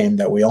big game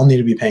that we all need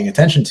to be paying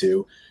attention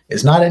to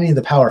is not any of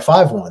the Power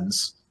 5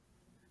 ones.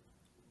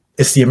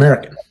 It's the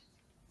American.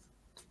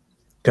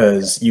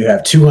 Because you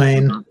have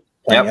Tulane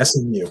playing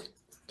SMU.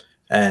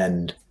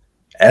 And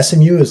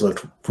SMU has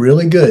looked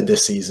really good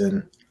this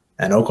season.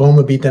 And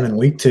Oklahoma beat them in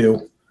week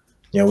 2.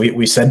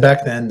 We said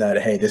back then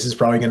that, hey, this is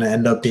probably going to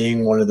end up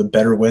being one of the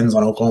better wins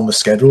on Oklahoma's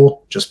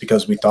schedule just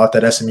because we thought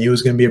that SMU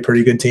was going to be a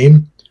pretty good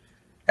team.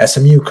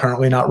 SMU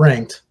currently not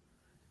ranked.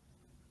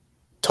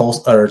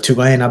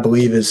 Tulane, I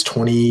believe, is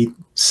 22nd,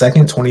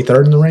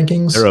 23rd in the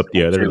rankings. They're up,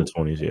 they're in the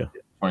 20s, yeah.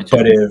 22.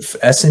 But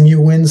if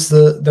SMU wins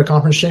the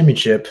conference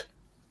championship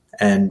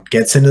and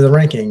gets into the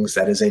rankings,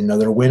 that is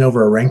another win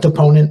over a ranked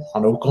opponent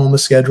on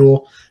Oklahoma's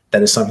schedule.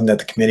 That is something that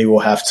the committee will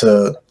have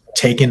to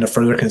take into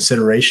further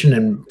consideration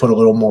and put a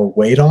little more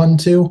weight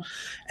onto.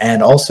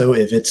 And also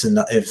if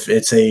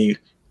it's a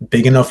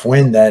big enough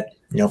win that,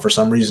 for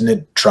some reason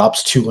it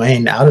drops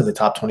Tulane out of the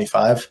top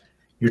 25,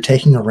 you're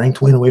taking a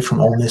ranked win away from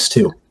Ole Miss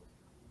too.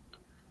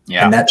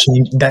 Yeah. And that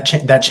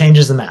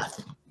changes the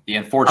math. The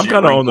unfortunate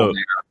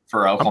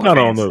for Oklahoma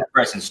fans,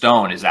 Preston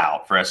Stone is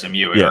out for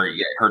SMU. Yeah.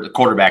 Heard the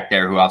quarterback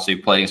there who obviously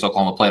played against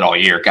Oklahoma, played all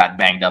year, got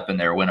banged up in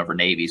their win over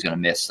Navy. He's going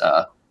to miss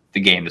the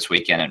game this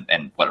weekend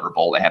and whatever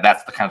bowl they have.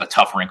 That's the kind of the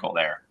tough wrinkle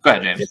there. Go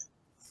ahead, James.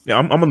 Yeah,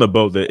 I'm on the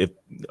boat that if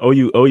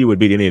OU would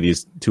beat any of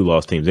these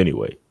 2-loss teams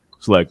anyway.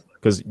 So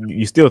because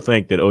you still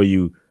think that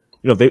OU,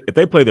 if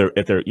they play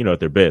at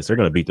their best, they're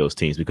going to beat those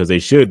teams because they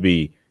should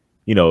be,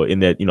 in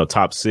that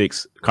top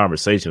 6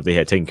 conversation if they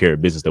had taken care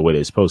of business the way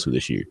they're supposed to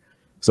this year.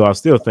 So I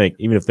still think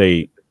even if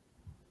they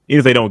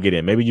don't get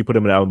in, maybe you put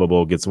them in the Alamo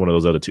Bowl against one of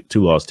those other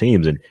 2-loss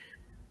teams, and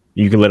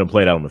you can let them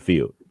play it out on the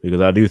field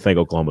because I do think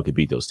Oklahoma could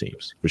beat those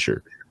teams for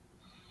sure.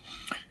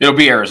 It'll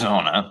be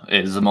Arizona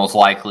is the most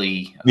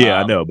likely.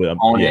 I know, but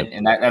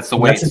and that's the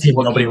way. That's a team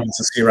nobody wants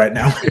to see right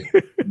now.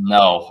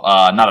 No,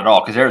 not at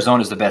all. Because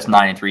Arizona is the best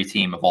 9-3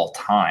 team of all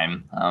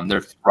time.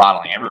 They're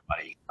throttling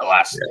everybody the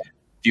last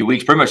few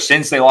weeks, pretty much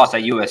since they lost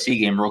that USC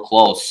game, real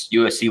close.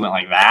 USC went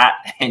like that,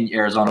 and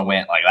Arizona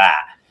went like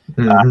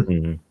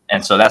that.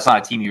 And so that's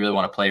not a team you really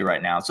want to play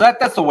right now. So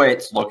that's the way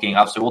it's looking.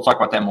 Obviously, we'll talk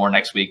about that more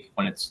next week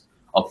when it's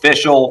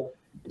official.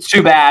 It's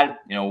too bad.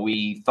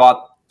 We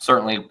thought.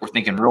 Certainly, we're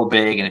thinking real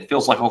big, and it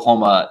feels like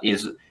Oklahoma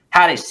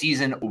had a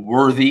season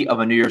worthy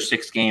of a New Year's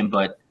Six game,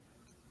 but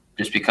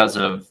just because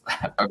of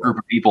a group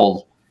of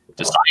people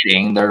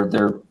deciding,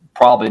 they're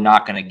probably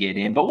not going to get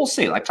in. But we'll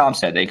see. Like Tom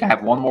said, they can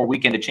have one more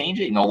weekend to change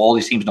it. All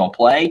these teams don't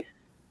play.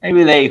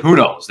 Maybe who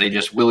knows? They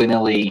just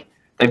willy-nilly.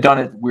 They've done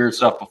it weird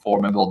stuff before.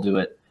 Maybe they'll do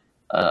it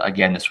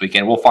again this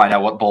weekend. We'll find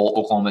out what bowl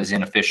Oklahoma is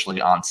in officially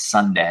on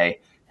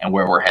Sunday and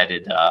where we're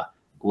headed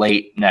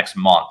late next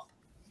month.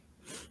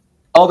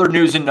 Other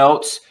news and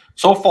notes.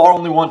 So far,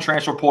 only one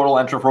transfer portal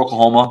entry for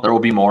Oklahoma. There will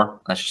be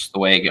more. That's just the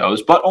way it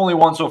goes. But only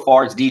one so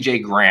far. It's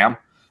DJ Graham,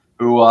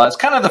 who is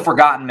kind of the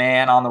forgotten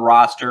man on the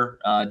roster.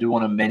 I do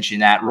want to mention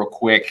that real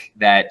quick,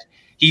 that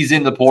he's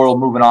in the portal,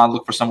 moving on,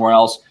 look for somewhere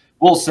else.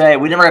 We'll say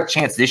we never got a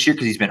chance this year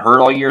because he's been hurt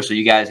all year, so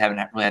you guys haven't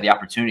really had the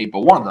opportunity.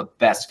 But one of the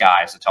best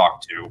guys to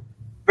talk to.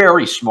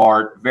 Very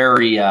smart,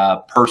 very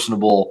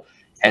personable.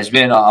 Has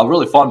been a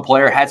really fun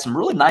player. Had some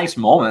really nice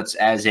moments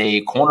as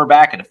a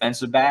cornerback, a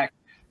defensive back.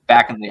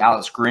 Back in the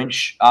Alex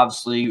Grinch,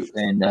 obviously,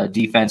 and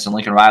defense and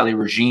Lincoln Riley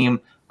regime.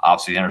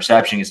 Obviously, the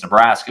interception against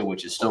Nebraska,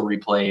 which is still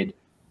replayed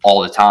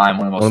all the time.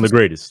 One of the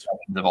greatest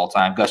of all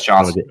time. Gus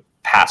Johnson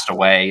passed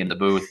away in the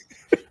booth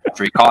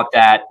after he caught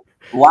that.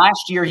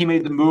 Last year, he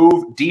made the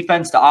move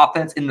defense to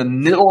offense in the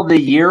middle of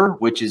the year,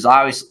 which is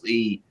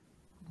obviously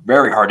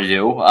very hard to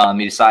do.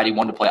 He decided he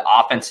wanted to play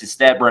offense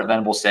instead. Brent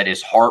Venables said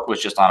his heart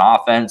was just on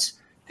offense.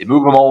 They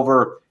move him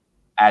over.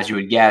 As you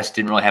would guess,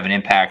 didn't really have an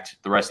impact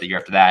the rest of the year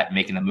after that,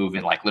 making the move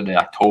in literally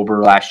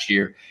October last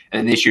year. And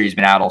then this year he's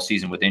been out all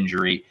season with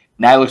injury.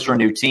 Now he looks for a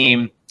new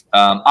team.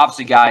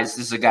 Obviously, guys,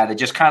 this is a guy that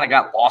just kind of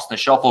got lost in the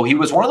shuffle. He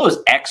was one of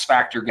those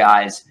X-Factor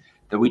guys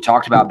that we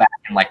talked about back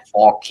in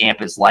fall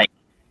camp.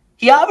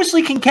 He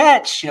obviously can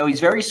catch.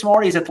 He's very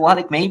smart. He's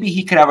athletic. Maybe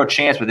he could have a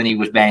chance, but then he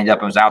was banged up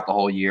and was out the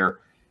whole year.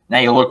 Now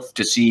you look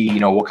to see,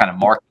 what kind of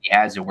market he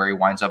has and where he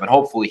winds up. And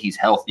hopefully he's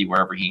healthy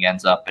wherever he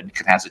ends up and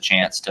has a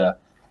chance to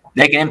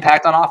make an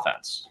impact on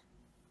offense.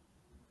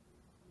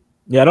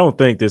 Yeah, I don't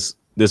think this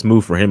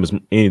move for him is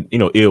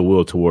ill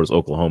will towards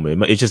Oklahoma.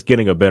 It's just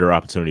getting a better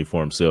opportunity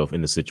for himself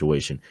in the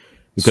situation.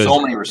 Because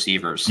so many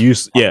receivers.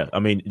 I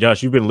mean,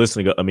 Josh, you've been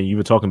listening. I mean, you've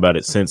been talking about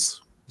it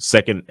since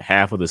second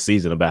half of the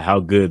season about how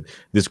good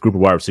this group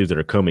of wide receivers that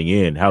are coming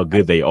in, how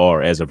good they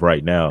are as of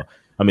right now.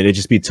 I mean, it'd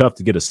just be tough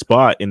to get a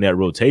spot in that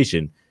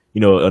rotation,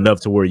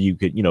 enough to where you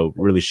could,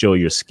 really show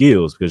your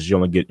skills, because you're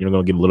going to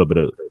get a little bit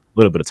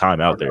of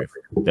time out there if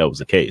that was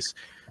the case.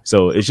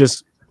 So it's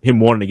just him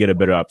wanting to get a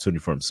better opportunity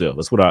for himself.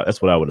 That's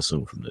what I would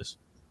assume from this.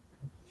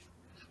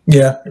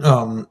 Yeah.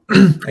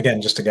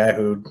 Again, just a guy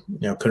who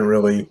couldn't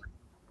really,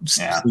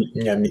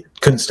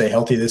 couldn't stay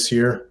healthy this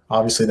year.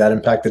 Obviously, that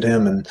impacted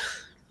him, and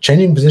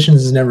changing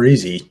positions is never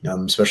easy,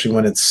 especially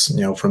when it's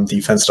from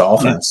defense to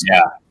offense.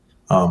 Yeah.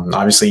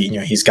 Obviously,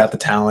 he's got the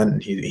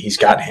talent. He's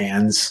got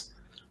hands.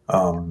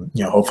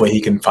 Hopefully,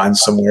 he can find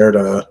somewhere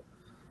to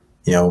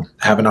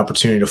have an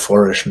opportunity to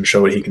flourish and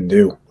show what he can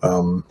do,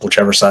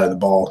 whichever side of the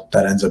ball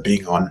that ends up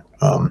being on.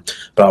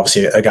 But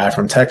obviously a guy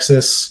from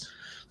Texas.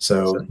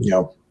 So,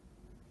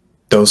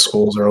 those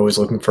schools are always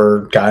looking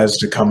for guys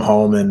to come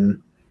home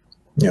and,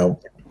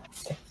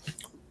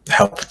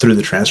 help through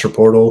the transfer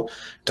portal.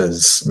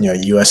 Does,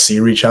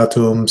 USC reach out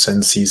to him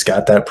since he's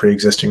got that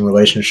pre-existing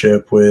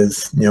relationship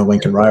with,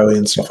 Lincoln Riley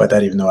and stuff like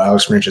that, even though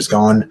Alex Grinch is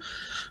gone?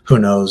 Who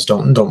knows?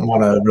 Don't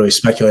want to really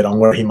speculate on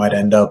where he might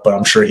end up, but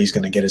I'm sure he's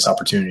going to get his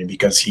opportunity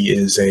because he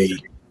is a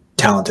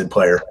talented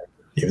player,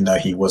 even though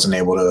he wasn't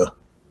able to,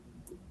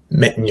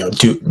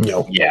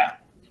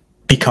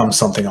 become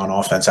something on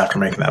offense after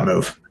making that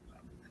move.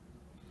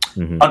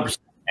 100%.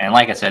 And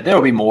like I said, there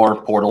will be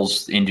more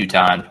portals in due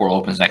time. The portal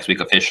opens next week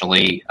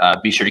officially.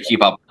 Be sure to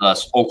keep up with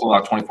us.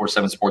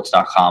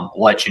 Oklahoma247sports.com.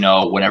 We'll let you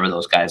know whenever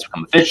those guys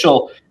become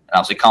official. And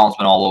obviously, Collin's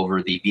been all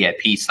over the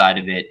VIP side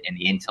of it and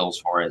the intel as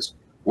far as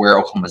where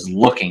Oklahoma is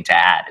looking to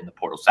add in the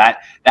portals.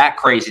 That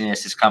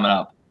craziness is coming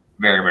up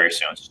very, very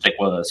soon. So stick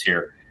with us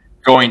here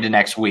going to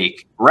next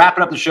week.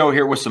 Wrapping up the show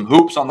here with some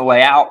hoops on the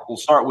way out. We'll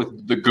start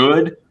with the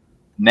good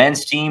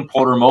men's team,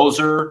 Porter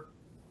Moser,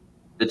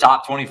 the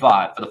top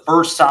 25. For the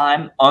first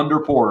time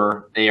under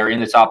Porter, they are in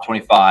the top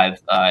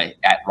 25 right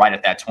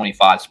at that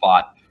 25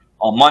 spot.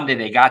 On Monday,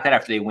 they got that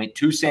after they went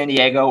to San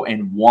Diego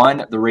and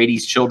won the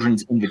Rady's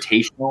Children's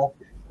Invitational.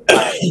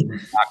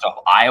 Knocked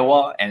off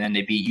Iowa, and then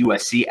they beat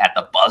USC at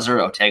the buzzer.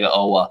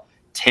 Otega-Owa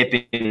tip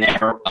in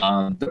there.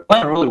 They're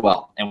playing really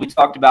well, and we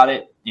talked about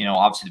it,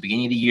 obviously at the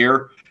beginning of the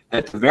year,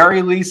 that at the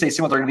very least they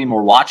seem like they're going to be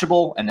more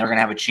watchable, and they're going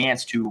to have a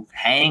chance to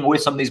hang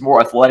with some of these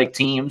more athletic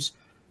teams.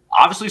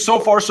 Obviously, so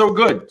far, so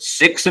good.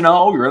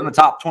 6-0, you're in the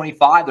top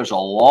 25. There's a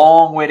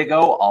long way to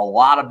go. A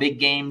lot of big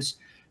games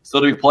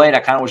still to be played.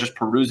 I kind of was just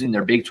perusing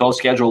their Big 12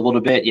 schedule a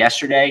little bit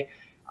yesterday.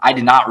 I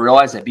did not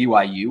realize that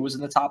BYU was in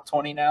the top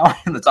 20 now,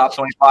 in the top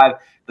 25.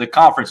 The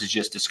conference is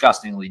just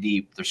disgustingly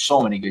deep. There's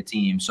so many good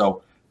teams.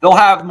 So they'll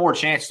have more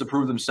chance to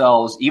prove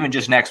themselves, even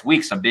just next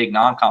week, some big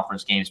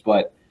non-conference games.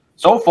 But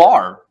so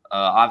far,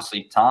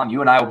 obviously, Tom,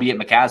 you and I will be at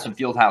McCaslin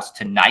Fieldhouse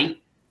tonight.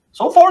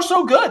 So far,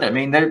 so good. I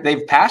mean,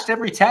 they've passed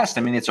every test.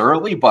 I mean, it's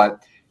early,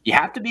 but you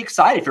have to be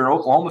excited if you're an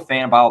Oklahoma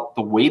fan about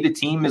the way the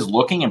team is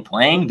looking and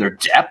playing, their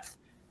depth.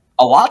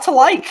 A lot to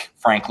like,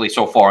 frankly,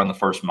 so far in the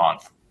first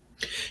month.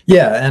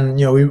 Yeah, and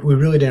we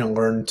really didn't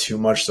learn too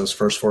much those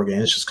first 4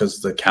 games just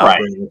because the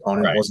caliber of the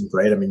opponent wasn't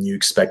great. I mean, you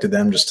expected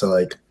them just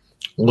to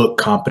look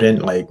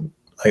competent, like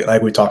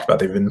we talked about.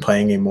 They've been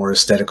playing a more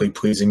aesthetically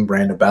pleasing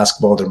brand of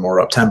basketball. They're more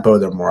up tempo,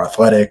 they're more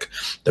athletic,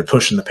 they're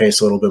pushing the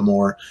pace a little bit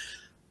more.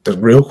 The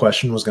real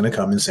question was going to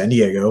come in San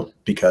Diego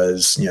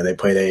because they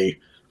played a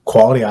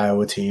quality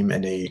Iowa team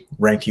and a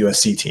ranked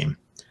USC team,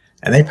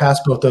 and they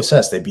passed both those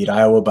tests. They beat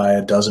Iowa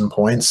by 12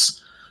 points.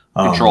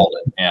 Controlled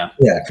it, yeah.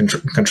 Yeah,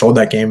 controlled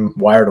that game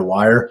wire to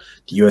wire.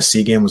 The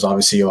USC game was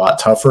obviously a lot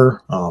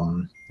tougher.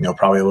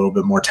 Probably a little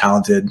bit more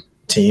talented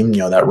team.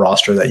 That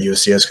roster that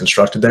USC has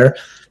constructed there,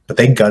 but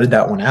they gutted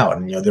that one out.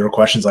 And there were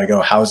questions like,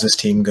 "Oh, how is this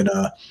team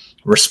gonna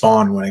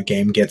respond when a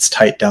game gets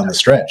tight down the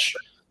stretch?"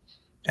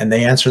 And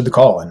they answered the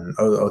call. And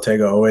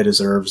Otega-Owa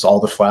deserves all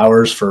the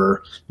flowers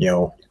for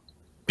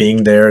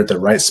being there at the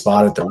right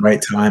spot at the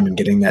right time and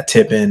getting that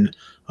tip in.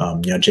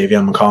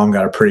 Javion McCollum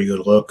got a pretty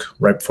good look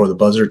right before the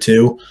buzzer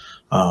too.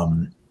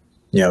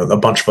 A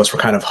bunch of us were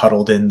kind of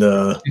huddled in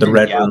the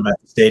red room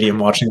at the stadium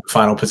watching the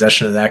final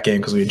possession of that game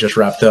because we had just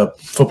wrapped up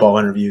football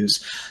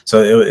interviews.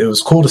 So it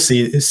was cool to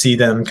see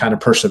them kind of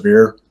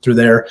persevere through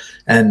there.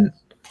 And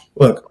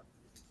look,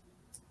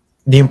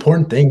 the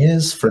important thing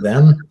is for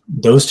them,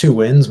 those 2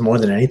 wins more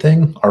than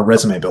anything are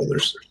resume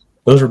builders.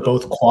 Those are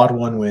both quad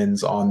 1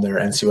 wins on their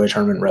NCAA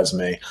tournament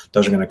resume.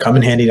 Those are going to come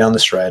in handy down the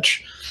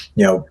stretch.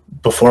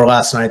 Before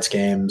last night's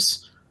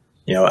games,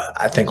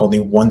 I think only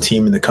one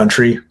team in the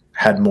country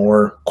had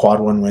more quad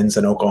 1 wins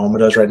than Oklahoma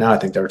does right now. I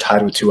think they were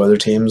tied with 2 other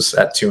teams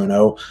at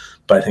 2-0,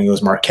 but I think it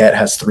was Marquette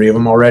has 3 of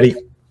them already.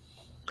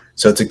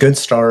 So it's a good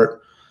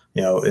start.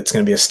 It's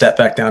going to be a step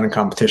back down in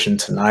competition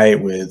tonight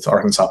with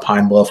Arkansas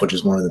Pine Bluff, which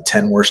is one of the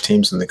 10 worst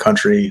teams in the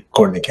country,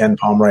 according to Ken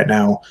Palm right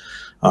now.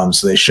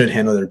 So they should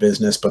handle their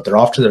business, but they're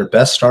off to their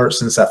best start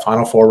since that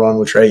Final Four run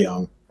with Trae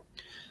Young.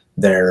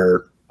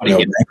 They're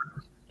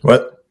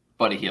What?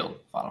 Buddy Hield,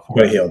 Final Four.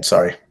 Buddy Hield,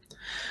 sorry.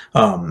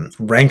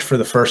 Ranked for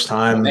the first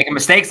time. Making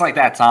mistakes like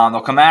that, Tom,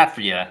 they'll come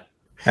after you.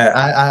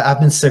 I've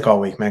been sick all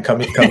week, man. Cut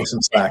me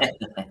some slack.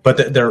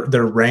 But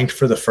they're ranked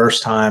for the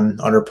first time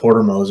under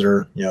Porter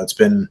Moser. It's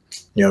been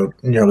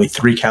nearly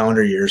 3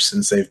 calendar years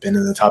since they've been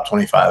in the top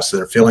 25, so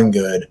they're feeling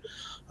good.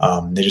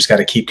 They just got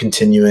to keep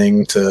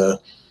continuing to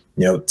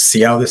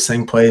see how this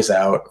thing plays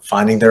out,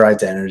 finding their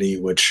identity,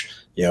 which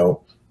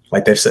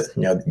like they've said,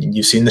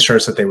 you've seen the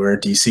shirts that they wear.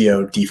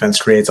 DCO,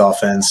 defense creates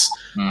offense.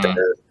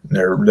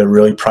 They're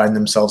really priding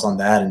themselves on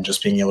that and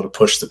just being able to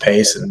push the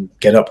pace and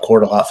get up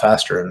court a lot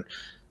faster. And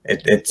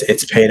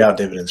it's paid out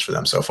dividends for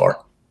them so far.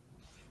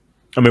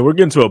 I mean, we're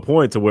getting to a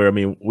point to where,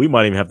 we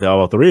might even have to have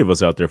all 3 of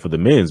us out there for the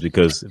men's,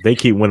 because if they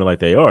keep winning like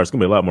they are, it's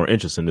going to be a lot more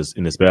interest in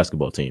this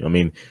basketball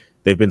team.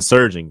 They've been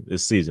surging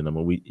this season.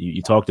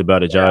 You talked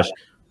about it, Josh,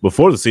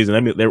 before the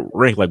season. They're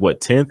ranked like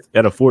 10th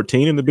out of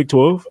 14 in the Big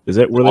 12. Is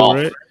that where they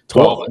were at?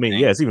 12.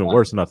 It's even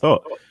worse than I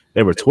thought.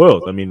 They were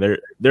 12th.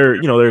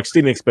 They're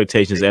exceeding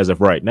expectations as of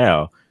right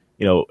now.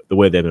 The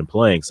way they've been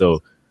playing.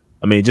 So,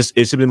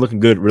 it's been looking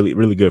good, really,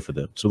 really good for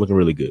them. So looking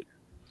really good.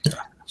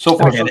 So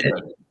far, so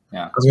good.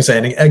 Yeah. I was gonna say,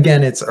 and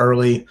again, it's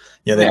early.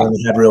 They've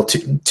only had real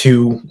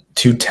two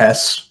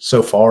tests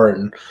so far,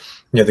 and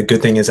the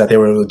good thing is that they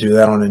were able to do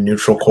that on a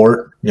neutral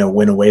court.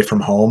 Win away from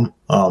home.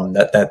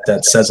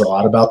 That says a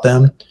lot about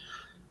them.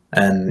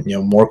 And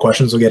more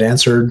questions will get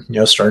answered.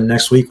 Starting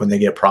next week when they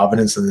get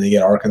Providence and then they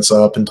get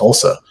Arkansas up in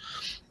Tulsa,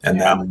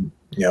 and then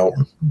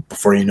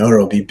before you know it,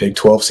 it'll be Big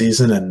 12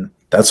 season, and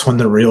that's when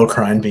the real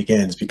grind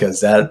begins,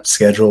 because that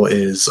schedule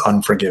is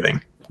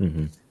unforgiving.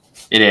 Mm-hmm.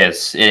 It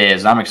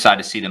is. I'm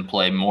excited to see them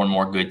play more and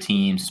more good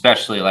teams,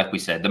 especially, like we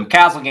said, the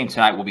McCaslin game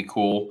tonight will be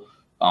cool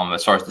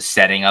as far as the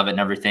setting of it and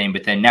everything.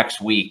 But then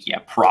next week,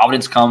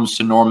 Providence comes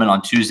to Norman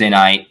on Tuesday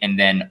night, and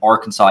then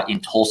Arkansas in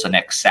Tulsa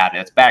next Saturday.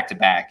 That's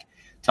back-to-back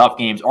tough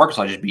games.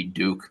 Arkansas just beat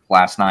Duke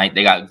last night.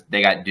 They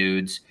got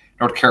dudes.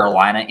 North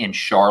Carolina in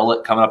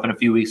Charlotte coming up in a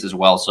few weeks as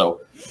well.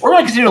 So we're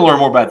going to continue to learn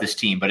more about this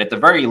team. But at the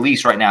very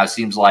least right now, it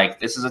seems like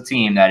this is a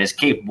team that is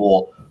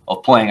capable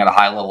of playing at a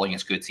high level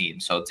against good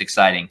teams. So it's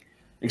exciting.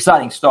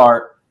 Exciting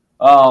start.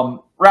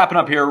 Wrapping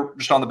up here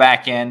just on the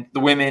back end. The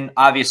women,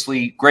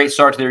 obviously, great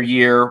start to their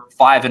year,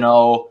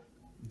 5-0.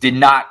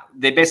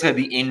 They basically had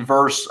the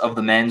inverse of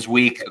the men's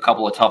week, a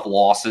couple of tough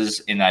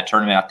losses in that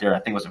tournament out there. I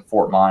think it was in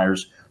Fort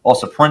Myers.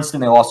 Also,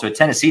 Princeton, they lost to a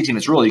Tennessee team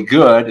that's really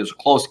good. It was a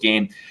close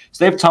game.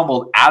 So they've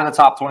tumbled out of the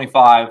top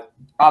 25.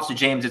 Obviously,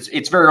 James,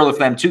 it's very early for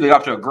them, too. They got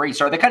off to a great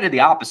start. They kind of did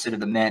the opposite of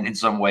the men in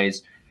some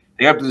ways.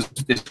 They got this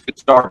good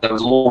start that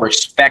was a little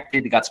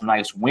respected. They got some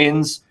nice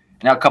wins.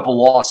 And now a couple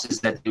losses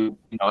that,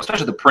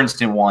 especially the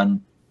Princeton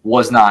one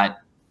was not,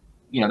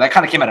 that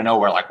kind of came out of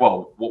nowhere. Like,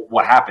 whoa,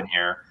 what happened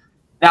here?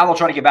 Now they'll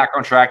try to get back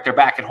on track. They're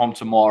back at home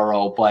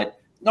tomorrow, but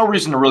no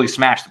reason to really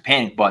smash the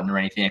panic button or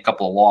anything. A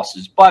couple of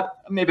losses, but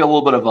maybe a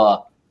little bit of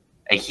a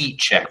heat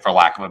check, for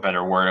lack of a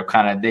better word.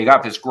 Of they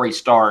got this great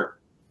start.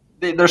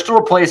 They're still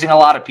replacing a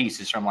lot of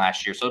pieces from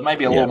last year, so it might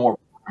be a little more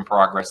in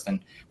progress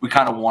than we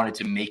kind of wanted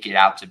to make it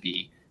out to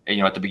be,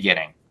 at the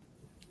beginning.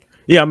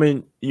 Yeah,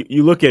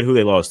 you look at who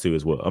they lost to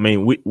as well.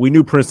 We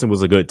knew Princeton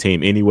was a good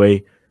team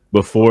anyway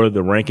before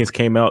the rankings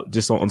came out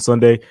just on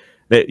Sunday.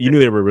 That you knew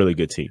they were a really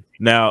good team.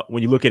 Now,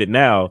 when you look at it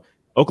now,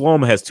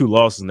 Oklahoma has 2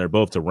 losses, and they're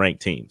both to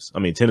ranked teams.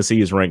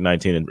 Tennessee is ranked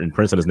 19, and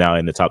Princeton is now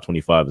in the top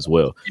 25 as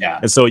well. Yeah.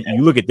 And so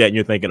you look at that, and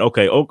you're thinking,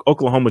 okay,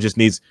 Oklahoma just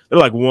they're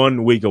like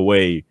 1 week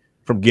away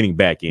from getting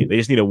back in. They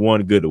just need a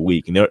one good a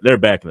week, and they're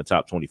back in the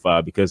top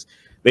 25 because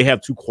they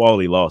have 2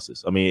 quality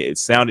losses. It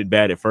sounded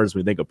bad at first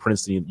when you think of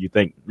Princeton. You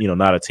think,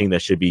 not a team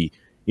that should be,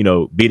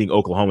 beating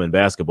Oklahoma in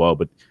basketball,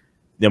 but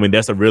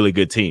that's a really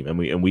good team, and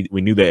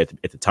we knew that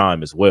at the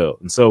time as well.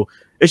 And so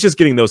it's just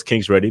getting those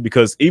kinks ready,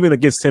 because even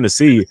against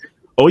Tennessee,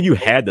 OU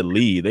had the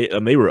lead.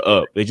 They were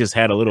up. They just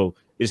had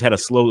a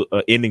slow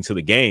ending to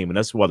the game, and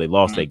that's why they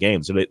lost that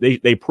game. So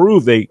they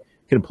proved they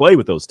can play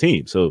with those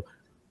teams. So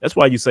that's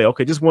why you say,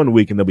 okay, just 1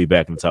 week and they'll be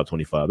back in the top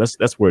 25.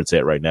 That's where it's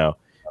at right now,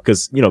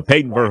 because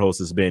Peyton Verhulst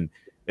has been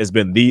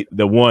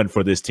the one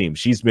for this team.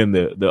 She's been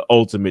the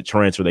ultimate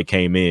transfer that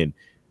came in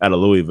out of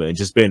Louisville and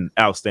just been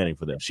outstanding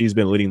for them. She's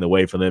been leading the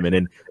way for them, and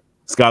then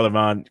Skylar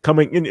Vaughn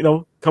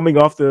coming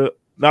off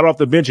not off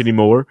the bench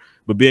anymore,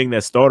 but being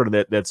that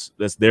starter that's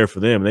there for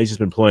them. And they've just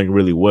been playing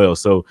really well.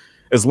 So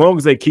as long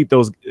as they keep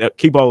all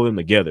of them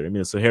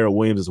together, Sahara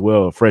Williams as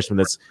well, a freshman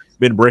that's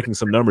been breaking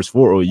some numbers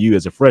for OU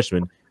as a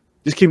freshman,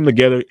 just keep them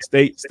together.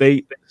 Stay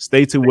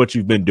to what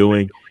you've been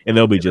doing, and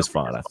they'll be just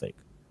fine, I think.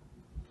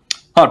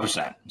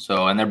 100%.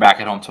 So, and they're back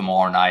at home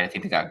tomorrow night. I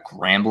think they got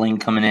Grambling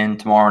coming in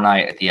tomorrow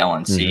night at the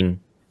LNC. Mm-hmm.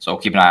 So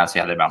keep an eye on see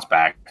how they bounce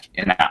back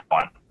in that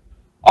one.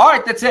 All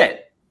right, that's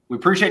it. We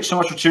appreciate you so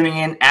much for tuning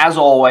in. As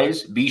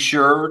always, be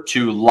sure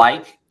to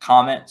like,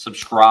 comment,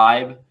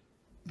 subscribe,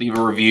 leave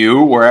a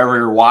review wherever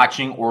you're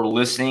watching or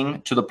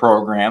listening to the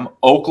program.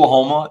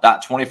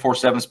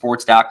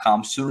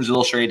 Oklahoma.247sports.com,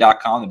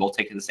 SoonersIllustrated.com. They both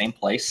take you to the same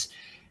place.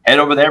 Head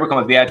over there, become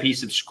a VIP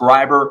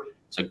subscriber.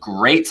 It's a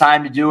great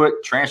time to do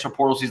it. Transfer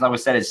portal season, like I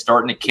said, is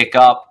starting to kick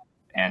up.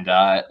 And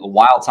the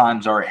wild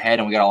times are ahead,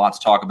 and we got a lot to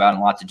talk about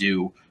and a lot to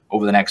do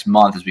over the next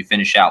month as we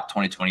finish out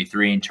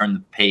 2023 and turn the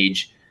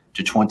page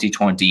to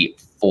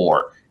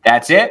 2024.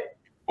 That's it.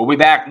 We'll be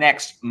back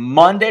next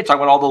Monday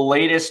talking about all the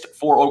latest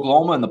for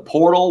Oklahoma in the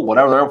portal,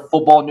 whatever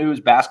football news,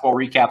 basketball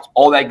recaps,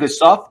 all that good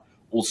stuff.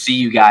 We'll see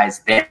you guys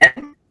then.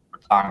 For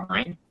Tom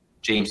Green,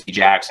 James D.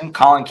 Jackson,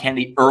 Collin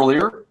Kennedy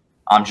earlier.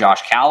 I'm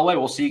Josh Callaway.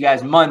 We'll see you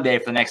guys Monday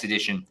for the next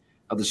edition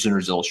of the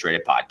Sooners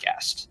Illustrated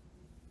podcast.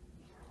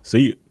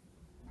 See you.